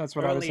 Like that's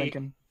what I was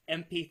thinking.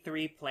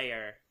 MP3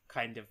 player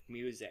kind of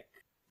music.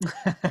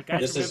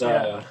 This is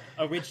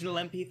original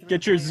MP3.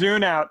 Get your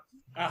Zune out.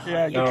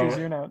 Yeah, get your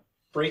Zune out.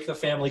 Break the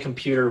family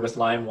computer with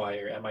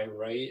LimeWire. Am I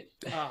right?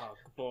 Oh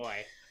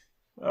boy.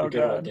 The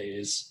good old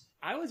days.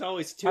 I was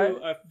always too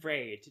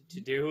afraid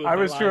to do. I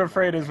was too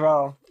afraid as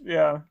well.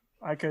 Yeah,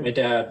 I could.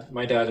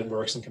 My dad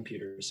works in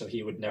computers, so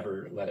he would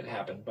never let it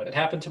happen. But it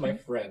happened to my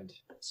friend.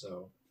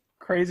 So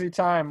crazy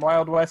time,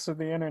 Wild West of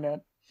the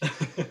internet.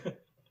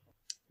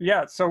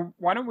 Yeah. So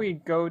why don't we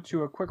go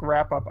to a quick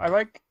wrap up? I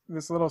like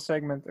this little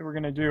segment that we're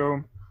gonna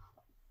do,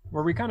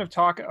 where we kind of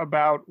talk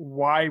about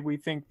why we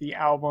think the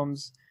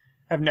albums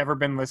have never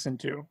been listened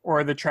to,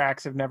 or the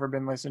tracks have never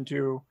been listened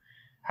to,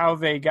 how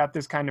they got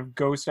this kind of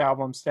ghost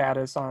album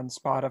status on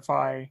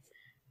Spotify,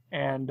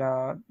 and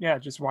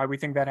just why we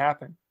think that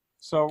happened.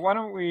 So why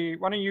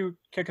don't you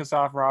kick us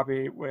off,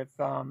 Robbie, with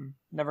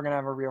Never Gonna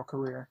Have a Real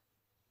Career?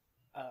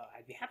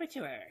 I'd be happy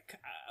to, Eric.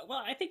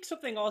 Well, I think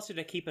something also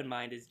to keep in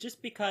mind is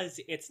just because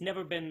it's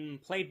never been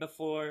played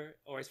before,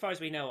 or as far as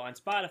we know, on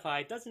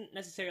Spotify, doesn't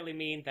necessarily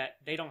mean that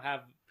they don't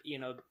have,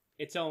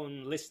 its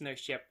own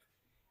listenership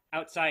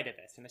outside of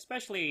this. And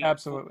especially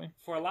Absolutely.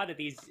 for a lot of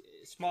these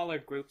smaller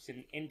groups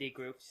and indie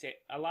groups,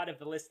 a lot of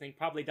the listening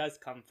probably does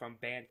come from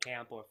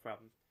Bandcamp or from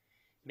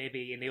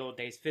maybe in the old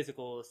days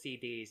physical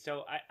CDs.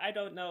 So I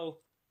don't know.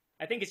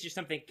 I think it's just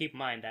something to keep in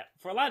mind that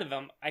for a lot of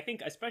them, I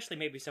think especially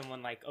maybe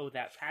someone like Oh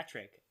That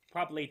Patrick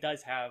probably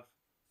does have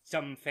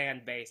some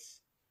fan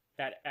base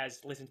that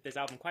has listened to this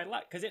album quite a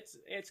lot, because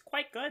it's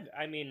quite good.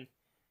 I mean,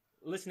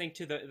 listening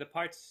to the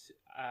parts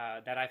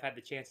that I've had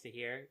the chance to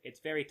hear,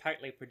 it's very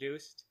tightly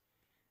produced.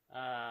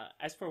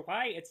 As for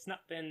why it's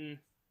not been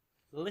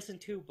listened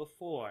to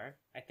before,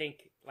 I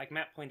think, like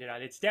Matt pointed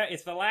out, it's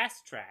the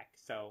last track,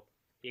 so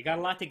you got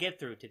a lot to get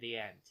through to the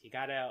end. You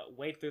gotta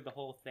wade through the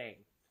whole thing.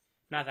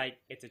 Not that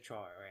it's a chore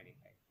or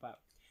anything, but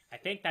I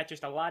think that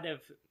just a lot of,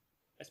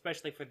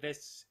 especially for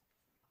this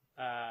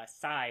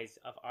size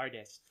of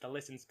artists, the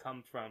listens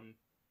come from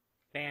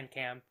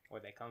Bandcamp, or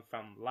they come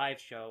from live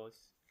shows,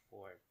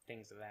 or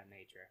things of that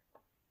nature.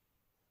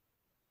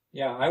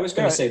 Yeah, I was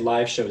going to say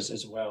live shows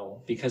as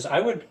well, because I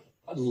would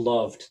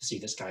love to see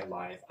this guy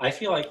live. I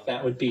feel like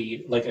that would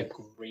be like a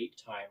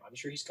great time. I'm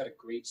sure he's got a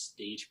great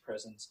stage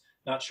presence.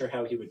 Not sure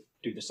how he would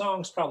do the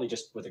songs, probably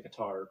just with a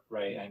guitar,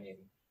 right? I mean,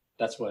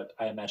 that's what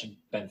I imagine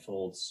Ben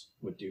Folds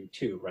would do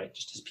too, right?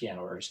 Just his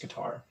piano or his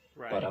guitar.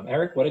 Right. But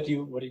Eric, what did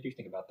you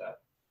think about that?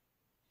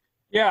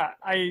 Yeah,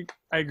 I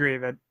agree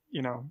that,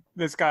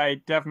 this guy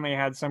definitely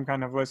had some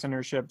kind of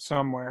listenership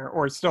somewhere,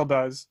 or still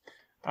does.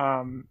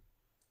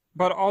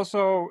 But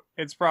also,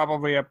 it's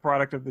probably a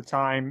product of the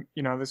time.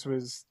 This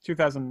was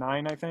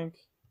 2009, I think.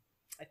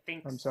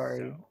 I'm sorry.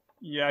 So.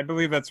 Yeah, I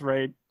believe that's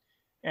right.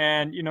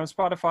 And,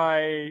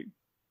 Spotify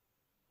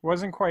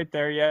wasn't quite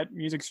there yet.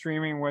 Music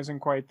streaming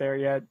wasn't quite there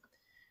yet.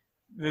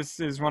 This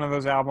is one of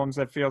those albums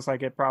that feels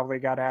like it probably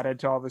got added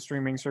to all the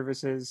streaming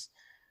services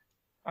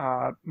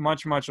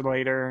much, much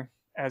later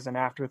as an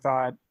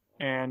afterthought.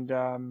 And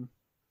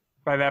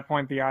by that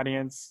point, the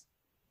audience,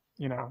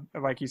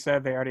 like you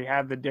said, they already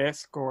had the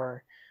disc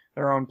or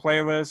their own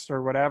playlist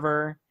or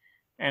whatever,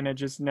 and it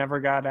just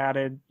never got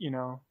added,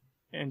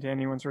 into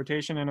anyone's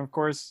rotation. And of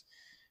course,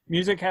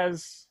 music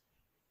has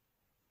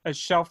a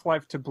shelf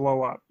life to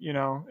blow up.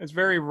 It's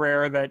very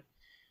rare that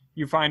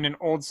you find an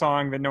old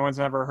song that no one's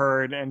ever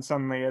heard and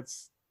suddenly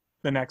it's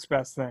the next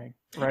best thing,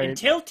 right?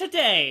 Until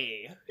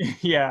today.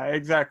 Yeah,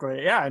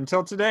 exactly. Yeah,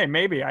 until today,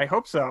 maybe. I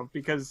hope so,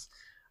 because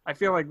I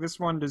feel like this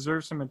one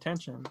deserves some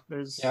attention.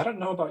 Yeah, I don't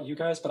know about you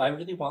guys, but I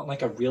really want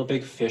like a Real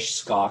Big Fish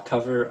ska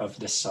cover of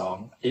this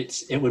song.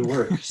 It would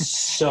work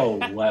so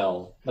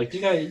well. Like,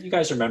 you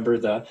guys remember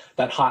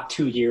that hot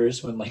 2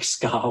 years when like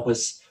ska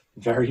was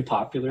very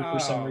popular for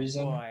some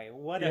reason? Boy,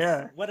 what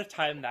a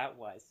time that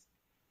was.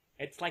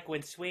 It's like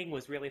when swing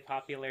was really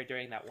popular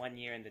during that 1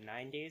 year in the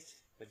 90s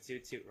with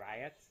Zoot Suit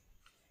Riot.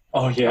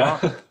 Oh yeah.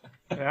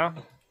 Yeah.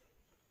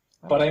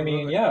 But I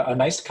mean, yeah, a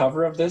nice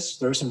cover of this.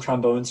 Throw some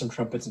trombones, some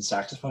trumpets, and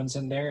saxophones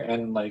in there,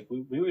 and like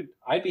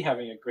I'd be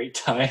having a great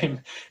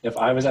time if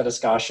I was at a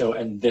ska show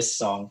and this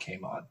song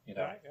came on.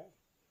 Right, yeah.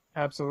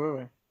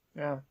 Absolutely.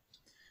 Yeah.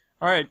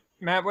 All right,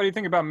 Matt, what do you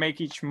think about Make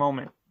Each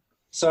Moment?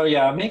 So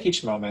yeah, Make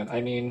Each Moment.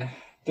 I mean,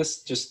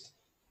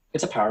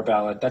 it's a power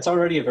ballad. That's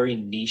already a very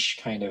niche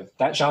kind of.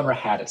 That genre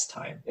had its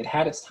time. It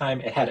had its time.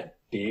 It had it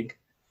big,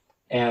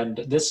 and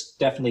this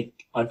definitely,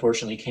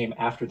 unfortunately, came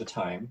after the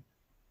time.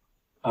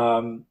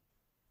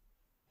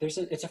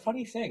 It's a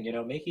funny thing,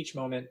 Make Each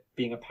Moment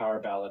being a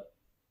power ballad,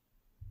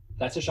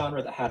 that's a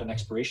genre that had an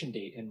expiration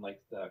date in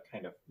like the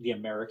kind of the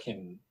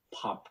American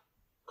pop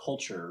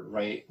culture,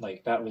 right?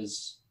 Like that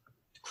was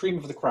the cream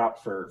of the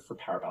crop for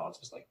power ballads,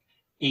 was like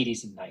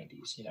 80s and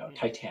 90s,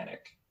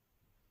 Titanic.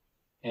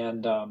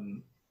 And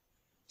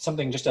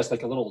something just as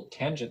like a little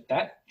tangent,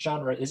 that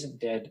genre isn't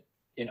dead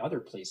in other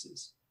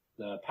places.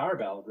 The power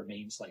ballad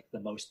remains like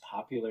the most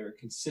popular,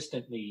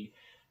 consistently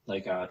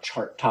like a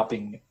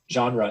chart-topping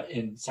genre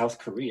in South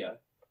Korea,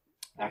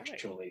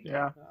 actually.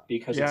 Yeah.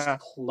 Because it's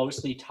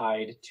closely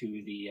tied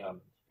to the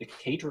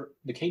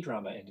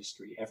K-drama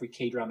industry. Every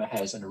K-drama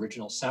has an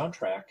original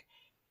soundtrack,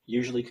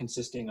 usually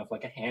consisting of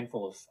like a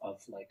handful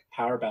of like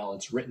power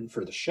ballads written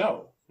for the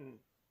show.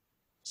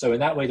 So in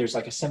that way, there's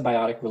like a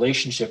symbiotic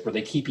relationship where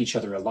they keep each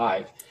other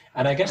alive.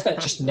 And I guess that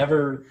just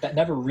never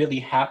really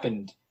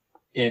happened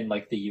in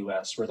like the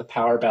US, where the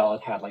power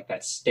ballad had like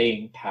that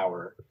staying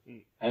power.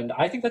 And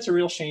I think that's a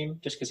real shame,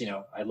 just because,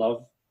 I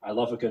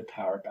love a good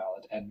power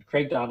ballad. And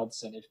Craig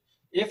Donaldson,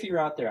 if you're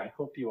out there, I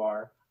hope you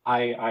are.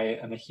 I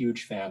am a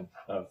huge fan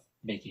of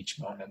Make Each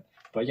Moment.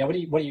 But yeah, what do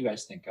you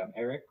guys think?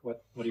 Eric,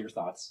 what are your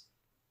thoughts?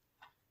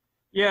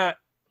 Yeah,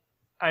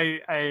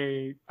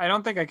 I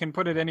don't think I can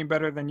put it any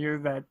better than you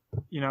that,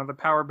 the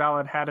power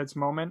ballad had its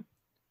moment.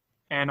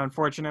 And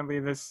unfortunately,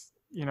 this,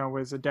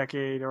 was a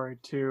decade or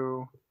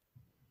two,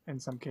 in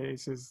some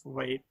cases,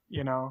 late,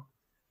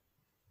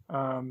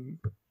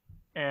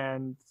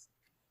 And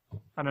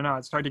I don't know,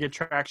 it's hard to get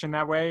traction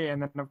that way.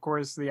 And then, of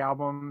course, the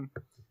album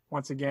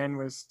once again,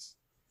 was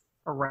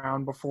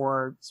around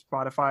before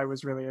Spotify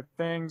was really a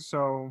thing,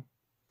 so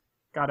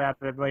got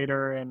added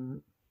later,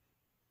 and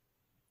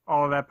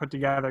all of that put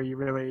together,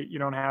 you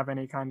don't have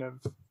any kind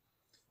of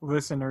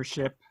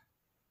listenership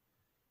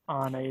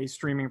on a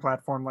streaming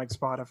platform like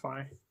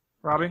Spotify.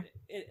 Robbie?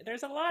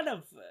 There's a lot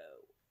of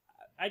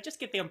I just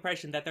get the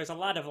impression that there's a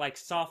lot of like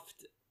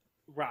soft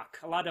rock,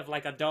 a lot of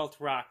like adult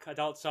rock,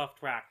 adult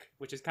soft rock,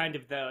 which is kind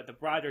of the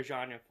broader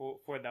genre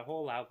for the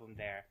whole album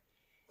there.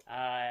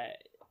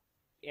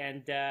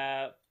 And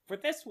for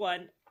this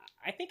one,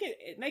 I think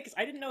it makes,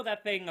 I didn't know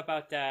that thing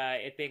about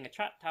it being a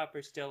chart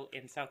topper still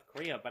in South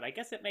Korea, but I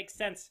guess it makes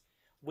sense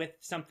with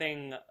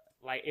something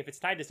like, if it's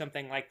tied to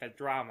something like the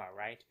drama,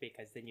 right?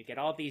 Because then you get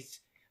all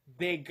these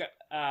big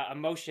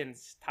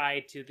emotions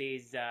tied to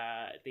these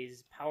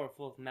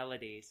powerful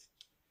melodies.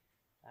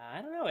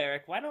 I don't know,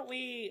 Eric. Why don't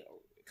we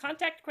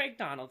contact Craig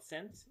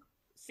Donaldson,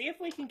 see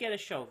if we can get a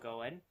show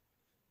going.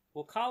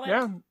 We'll call it.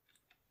 Yeah.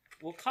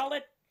 We'll call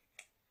it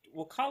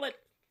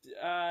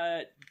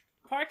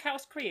Park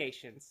House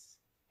Creations,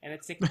 and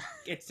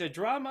it's a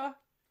drama,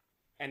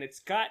 and it's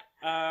got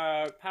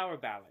power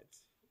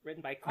ballads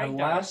written by Craig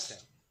Donaldson.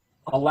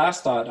 A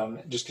last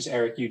thought, just because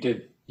Eric, you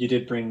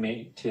did bring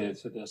me to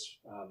this,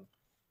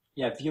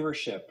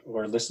 viewership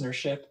or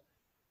listenership.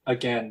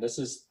 Again, this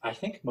is, I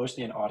think,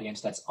 mostly an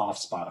audience that's off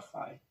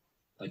Spotify.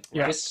 Like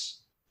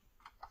this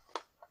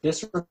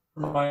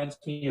reminds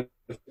me of,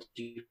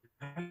 do you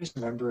guys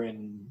remember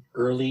in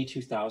early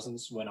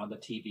 2000s when on the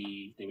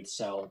TV they would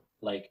sell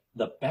like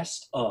the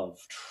best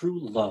of True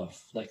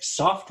Love, like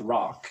soft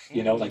rock,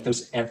 like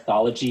those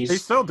anthologies. They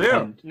still do.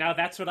 And now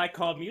that's what I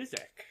call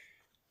music.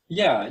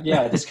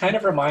 Yeah. This kind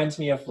of reminds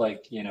me of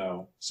like,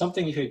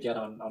 something you could get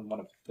on one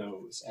of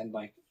those. And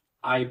like,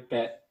 I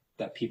bet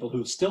that people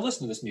who still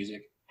listen to this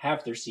music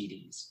have their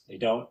CDs. They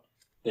don't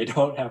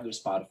have their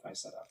Spotify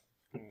set up.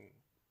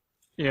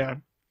 Yeah.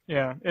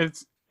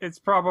 It's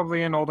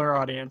probably an older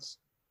audience,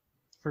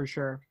 for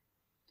sure.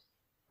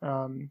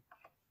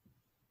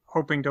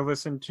 Hoping to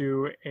listen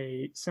to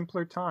a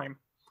simpler time.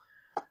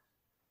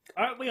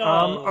 Aren't we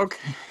all?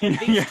 Okay.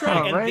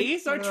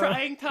 These are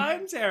trying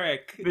times,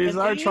 Eric. These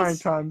are trying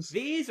times.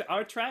 These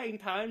are trying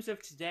times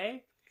of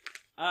today.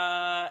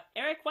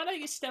 Eric, why don't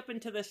you step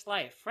into this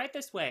life right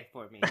this way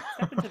for me?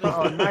 Step into this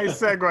life.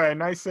 Nice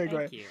segue.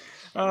 Thank you.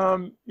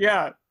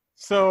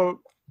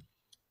 So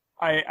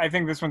I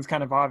think this one's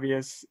kind of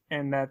obvious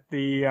in that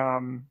the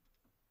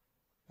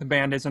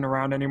band isn't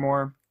around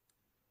anymore,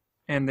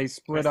 and they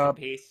split up.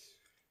 In peace.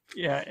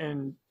 Yeah,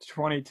 in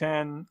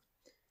 2010,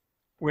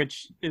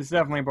 which is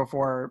definitely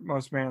before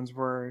most bands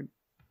were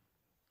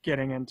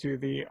getting into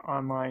the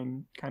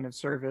online kind of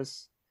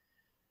service.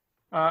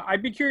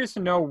 I'd be curious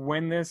to know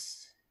when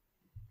this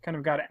kind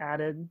of got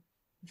added.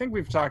 I think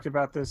we've talked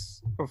about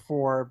this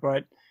before,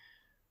 but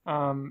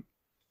a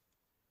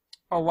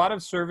lot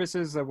of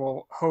services that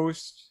will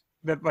host,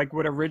 that like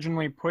would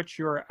originally put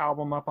your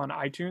album up on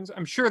iTunes.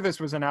 I'm sure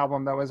this was an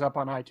album that was up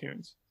on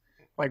iTunes,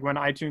 like when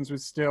iTunes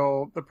was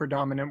still the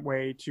predominant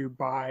way to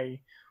buy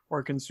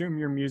or consume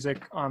your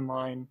music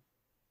online.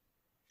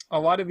 A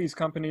lot of these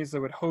companies that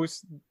would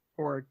host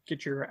or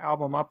get your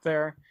album up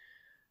there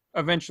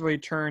eventually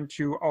turned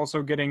to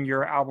also getting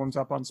your albums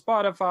up on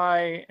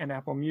Spotify and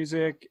Apple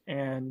Music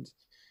and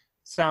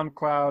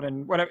SoundCloud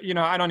and whatever.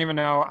 I don't even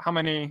know how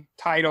many.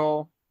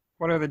 Tidal.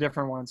 What are the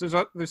different ones?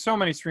 There's so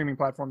many streaming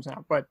platforms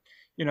now, but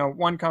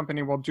one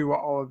company will do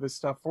all of this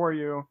stuff for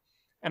you.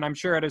 And I'm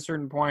sure at a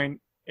certain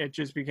point it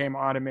just became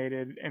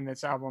automated and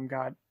this album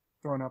got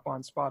thrown up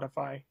on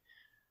Spotify.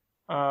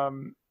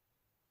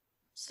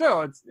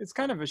 Still, it's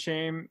kind of a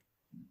shame.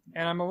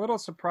 And I'm a little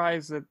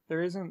surprised that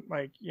there isn't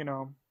like,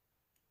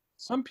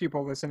 some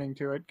people listening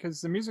to it,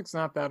 because the music's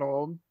not that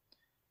old.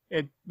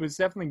 It was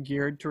definitely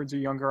geared towards a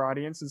younger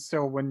audience. It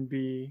still wouldn't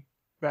be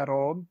that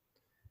old.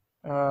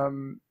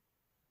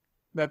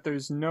 That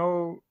there's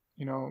no,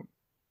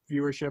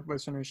 viewership,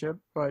 listenership,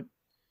 but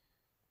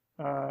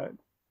I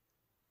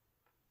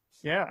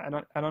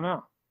don't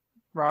know.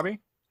 Robbie?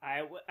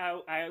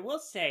 I will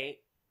say,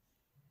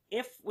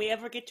 if we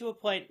ever get to a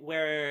point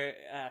where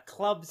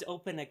clubs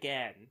open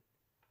again,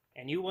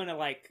 and you want to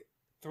like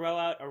throw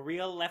out a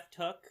real left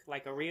hook,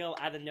 like a real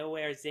out of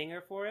nowhere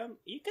zinger for him,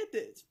 you could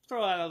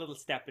throw out a little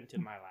step into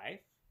my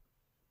life.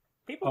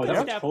 People that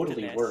would step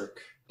totally to this.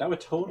 work. That would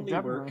totally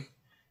work.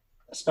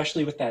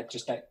 Especially with that,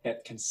 just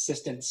that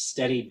consistent,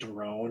 steady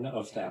drone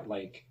of that,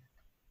 like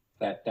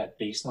that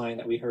bass line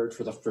that we heard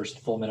for the first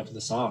full minute of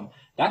the song.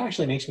 That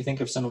actually makes me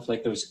think of some of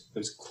like those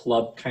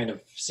club kind of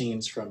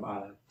scenes from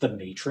The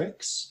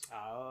Matrix.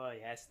 Oh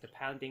yes, the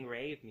pounding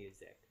rave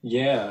music.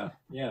 Yeah.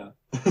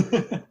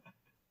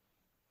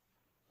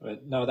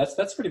 But no,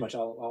 that's pretty much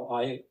all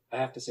I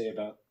have to say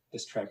about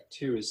this track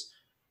too. Is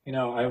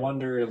I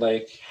wonder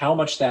like how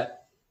much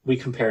that we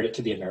compared it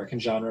to the American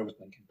genre with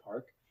Linkin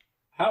Park.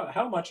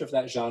 How much of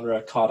that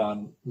genre caught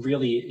on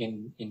really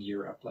in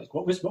Europe? Like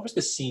what was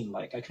the scene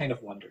like? I kind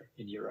of wonder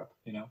in Europe,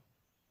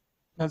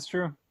 That's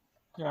true.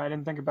 Yeah, I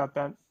didn't think about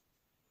that.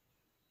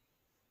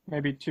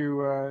 Maybe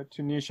too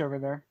niche over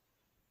there.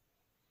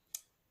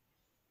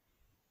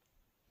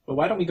 But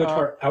why don't we go to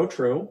our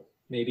outro,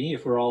 maybe,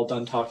 if we're all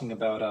done talking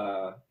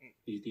about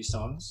these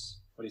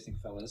songs? What do you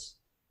think, fellas?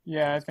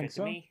 Yeah, I Good think to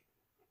so. me.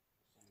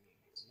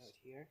 Note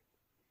here.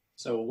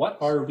 So what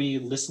are we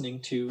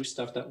listening to?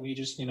 Stuff that we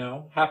just,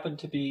 happen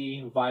to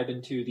be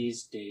vibing to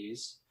these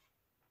days.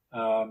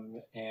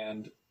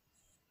 And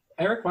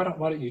Eric, why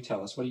don't you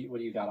tell us? What do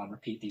you got on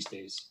repeat these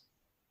days?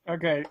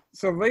 Okay,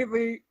 so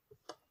lately,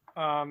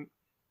 I've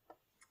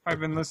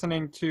been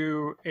listening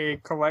to a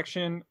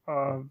collection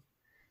of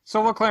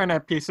solo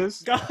clarinet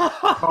pieces.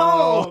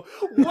 Oh,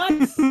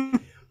 what?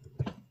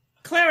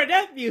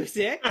 Clarinet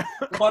music?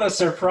 What a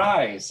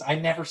surprise! I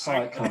never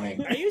saw it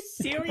coming. Are you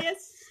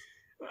serious?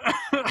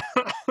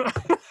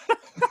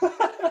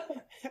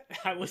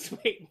 I was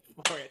waiting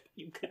for it.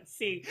 You could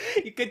see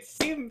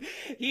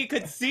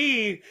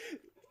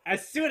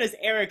as soon as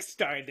Eric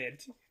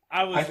started.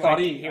 I thought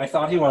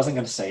he wasn't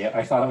going to say it.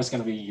 I thought it was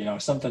going to be,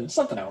 something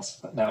else.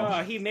 But no.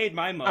 Oh, he made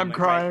my moment. I'm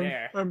crying. Right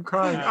there. I'm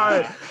crying.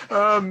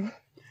 All right.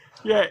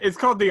 Yeah, it's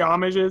called The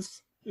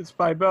Homages. It's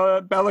by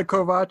Bela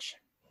Kovac.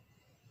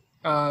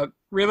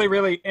 Really,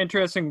 really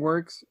interesting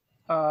works.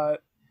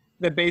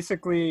 That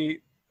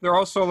basically, they're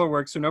all solo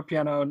works, so no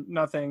piano,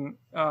 nothing,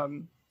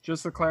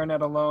 just the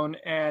clarinet alone.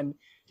 And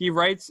he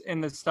writes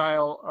in the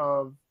style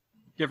of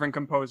different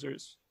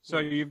composers. So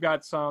you've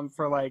got some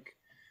for like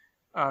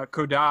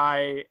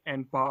Kodai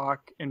and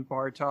Bach and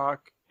Bartok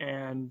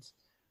and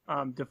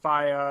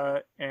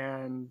Defaya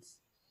and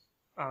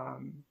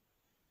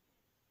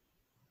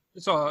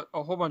so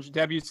a whole bunch of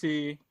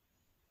Debussy,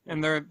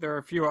 and there are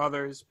a few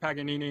others,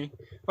 Paganini.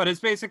 But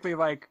it's basically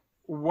like,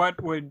 what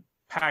would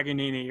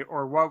Paganini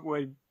or what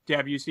would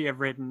Debussy have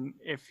written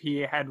if he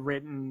had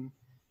written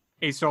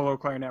a solo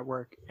clarinet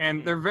work?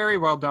 And they're very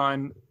well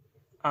done,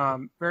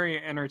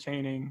 very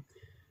entertaining.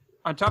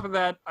 On top of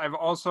that, I'm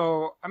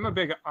a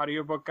big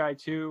audiobook guy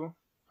too.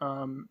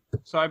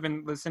 So I've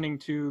been listening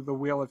to The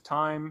Wheel of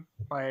Time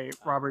by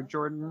Robert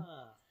Jordan.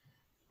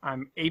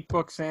 I'm 8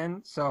 books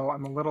in, so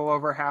I'm a little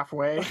over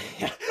halfway.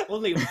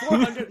 Only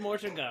 400 more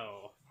to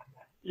go.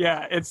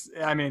 Yeah,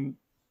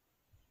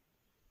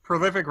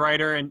 prolific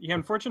writer, and he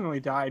unfortunately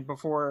died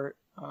before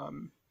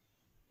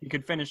he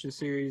could finish the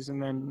series,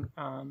 and then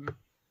Brandon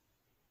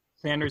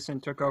Sanderson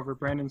took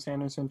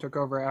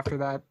over after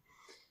that.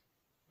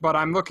 But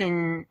I'm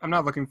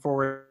not looking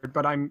forward,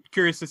 but I'm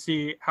curious to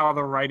see how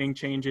the writing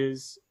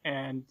changes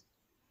and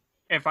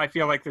if I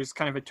feel like there's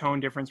kind of a tone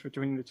difference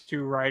between the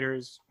two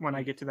writers when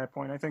I get to that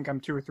point. I think I'm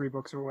 2 or 3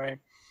 books away.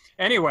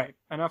 Anyway,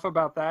 enough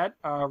about that.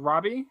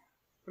 Robbie,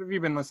 what have you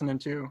been listening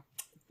to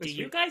this Do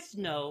you week? guys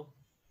know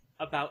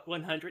about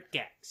 100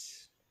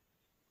 gecs?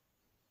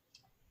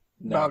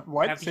 No. About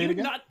what? Say it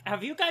again?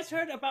 Have you guys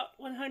heard about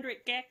 100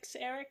 gecs,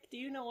 Eric? Do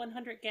you know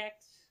 100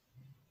 gecs?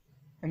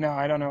 No,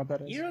 I don't know what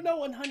that is. You don't know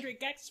 100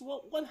 gecs?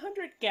 Well,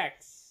 100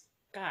 gecs.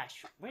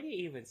 Gosh, where do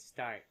you even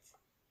start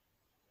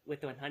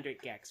with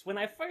 100 gecs? When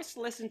I first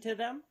listened to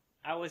them,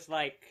 I was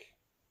like,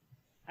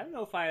 I don't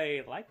know if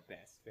I like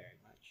this very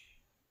much.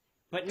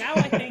 But now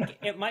I think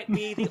it might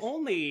be the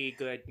only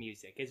good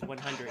music is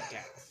 100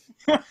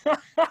 gecs.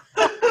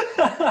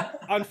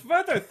 On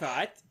further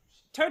thought,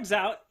 turns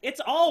out it's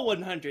all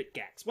 100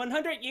 gecs.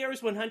 100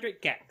 years,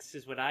 100 gecs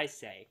is what I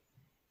say.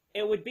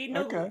 It would be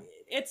Okay.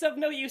 It's of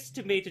no use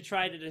to me to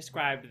try to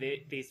describe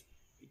these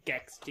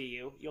gecs to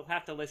you. You'll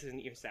have to listen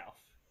yourself.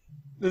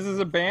 This is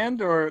a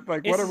band, or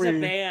like what are we? This is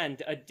a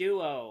band, a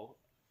duo.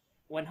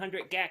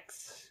 100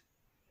 gecs.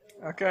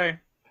 Okay.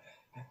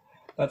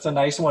 That's a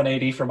nice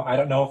 180 from I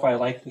don't know if I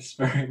like this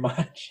very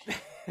much.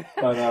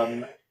 But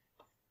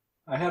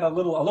I had a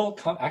little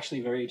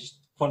actually very just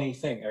funny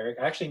thing, Eric.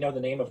 I actually know the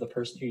name of the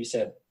person who you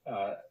said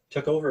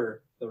took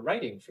over the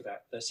writing for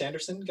that, the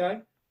Sanderson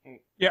guy.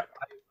 Yeah.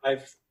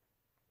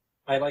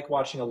 I like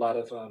watching a lot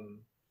of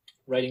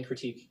writing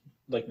critique,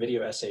 like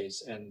video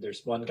essays, and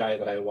there's one guy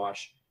that I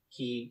watch.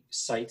 He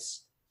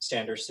cites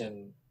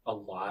Sanderson a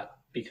lot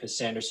because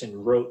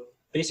Sanderson wrote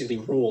basically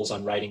rules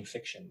on writing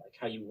fiction, like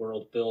how you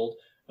world build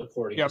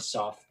according to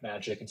soft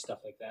magic and stuff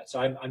like that. So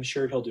I'm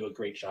sure he'll do a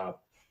great job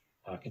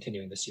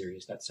continuing the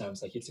series. That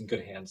sounds like it's in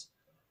good hands.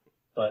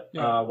 But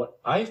what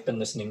I've been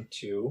listening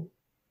to,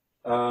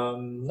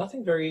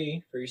 nothing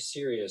very, very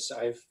serious.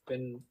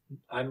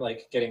 I'm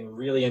like getting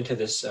really into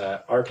this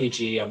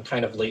RPG. I'm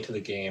kind of late to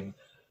the game.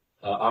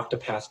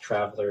 Octopath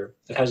Traveler.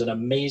 It has an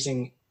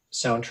amazing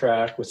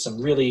soundtrack with some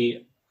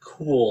really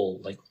cool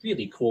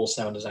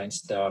sound design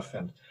stuff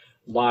and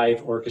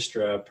live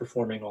orchestra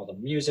performing all the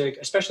music,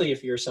 especially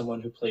if you're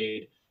someone who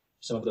played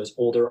some of those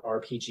older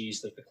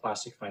RPGs like the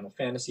classic Final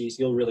Fantasies.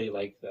 You'll really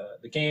like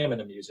the game and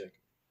the music.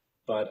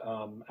 But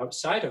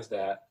outside of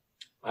that,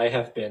 I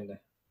have been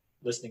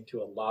listening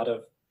to a lot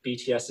of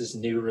BTS's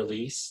new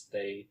release.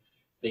 They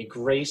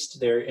graced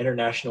their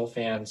international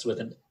fans with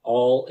an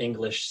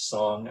all-English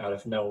song out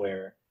of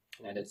nowhere.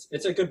 And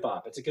it's a good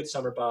bop. It's a good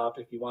summer bop.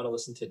 If you want to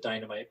listen to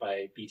Dynamite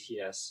by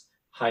BTS,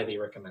 highly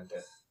recommend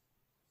it.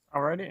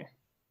 Alrighty.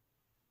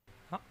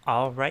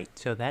 All right,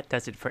 so that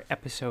does it for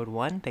episode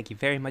 1. Thank you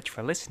very much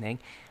for listening.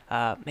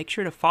 Make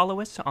sure to follow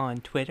us on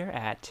Twitter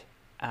at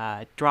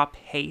Drop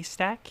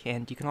Haystack,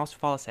 and you can also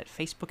follow us at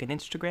Facebook and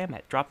Instagram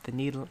at Drop the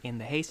Needle in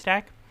the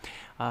Haystack.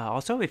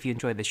 Also, if you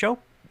enjoyed the show,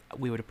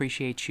 we would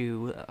appreciate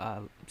you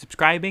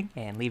subscribing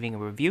and leaving a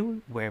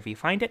review wherever you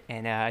find it,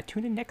 and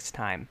tune in next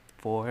time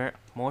for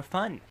more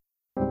fun.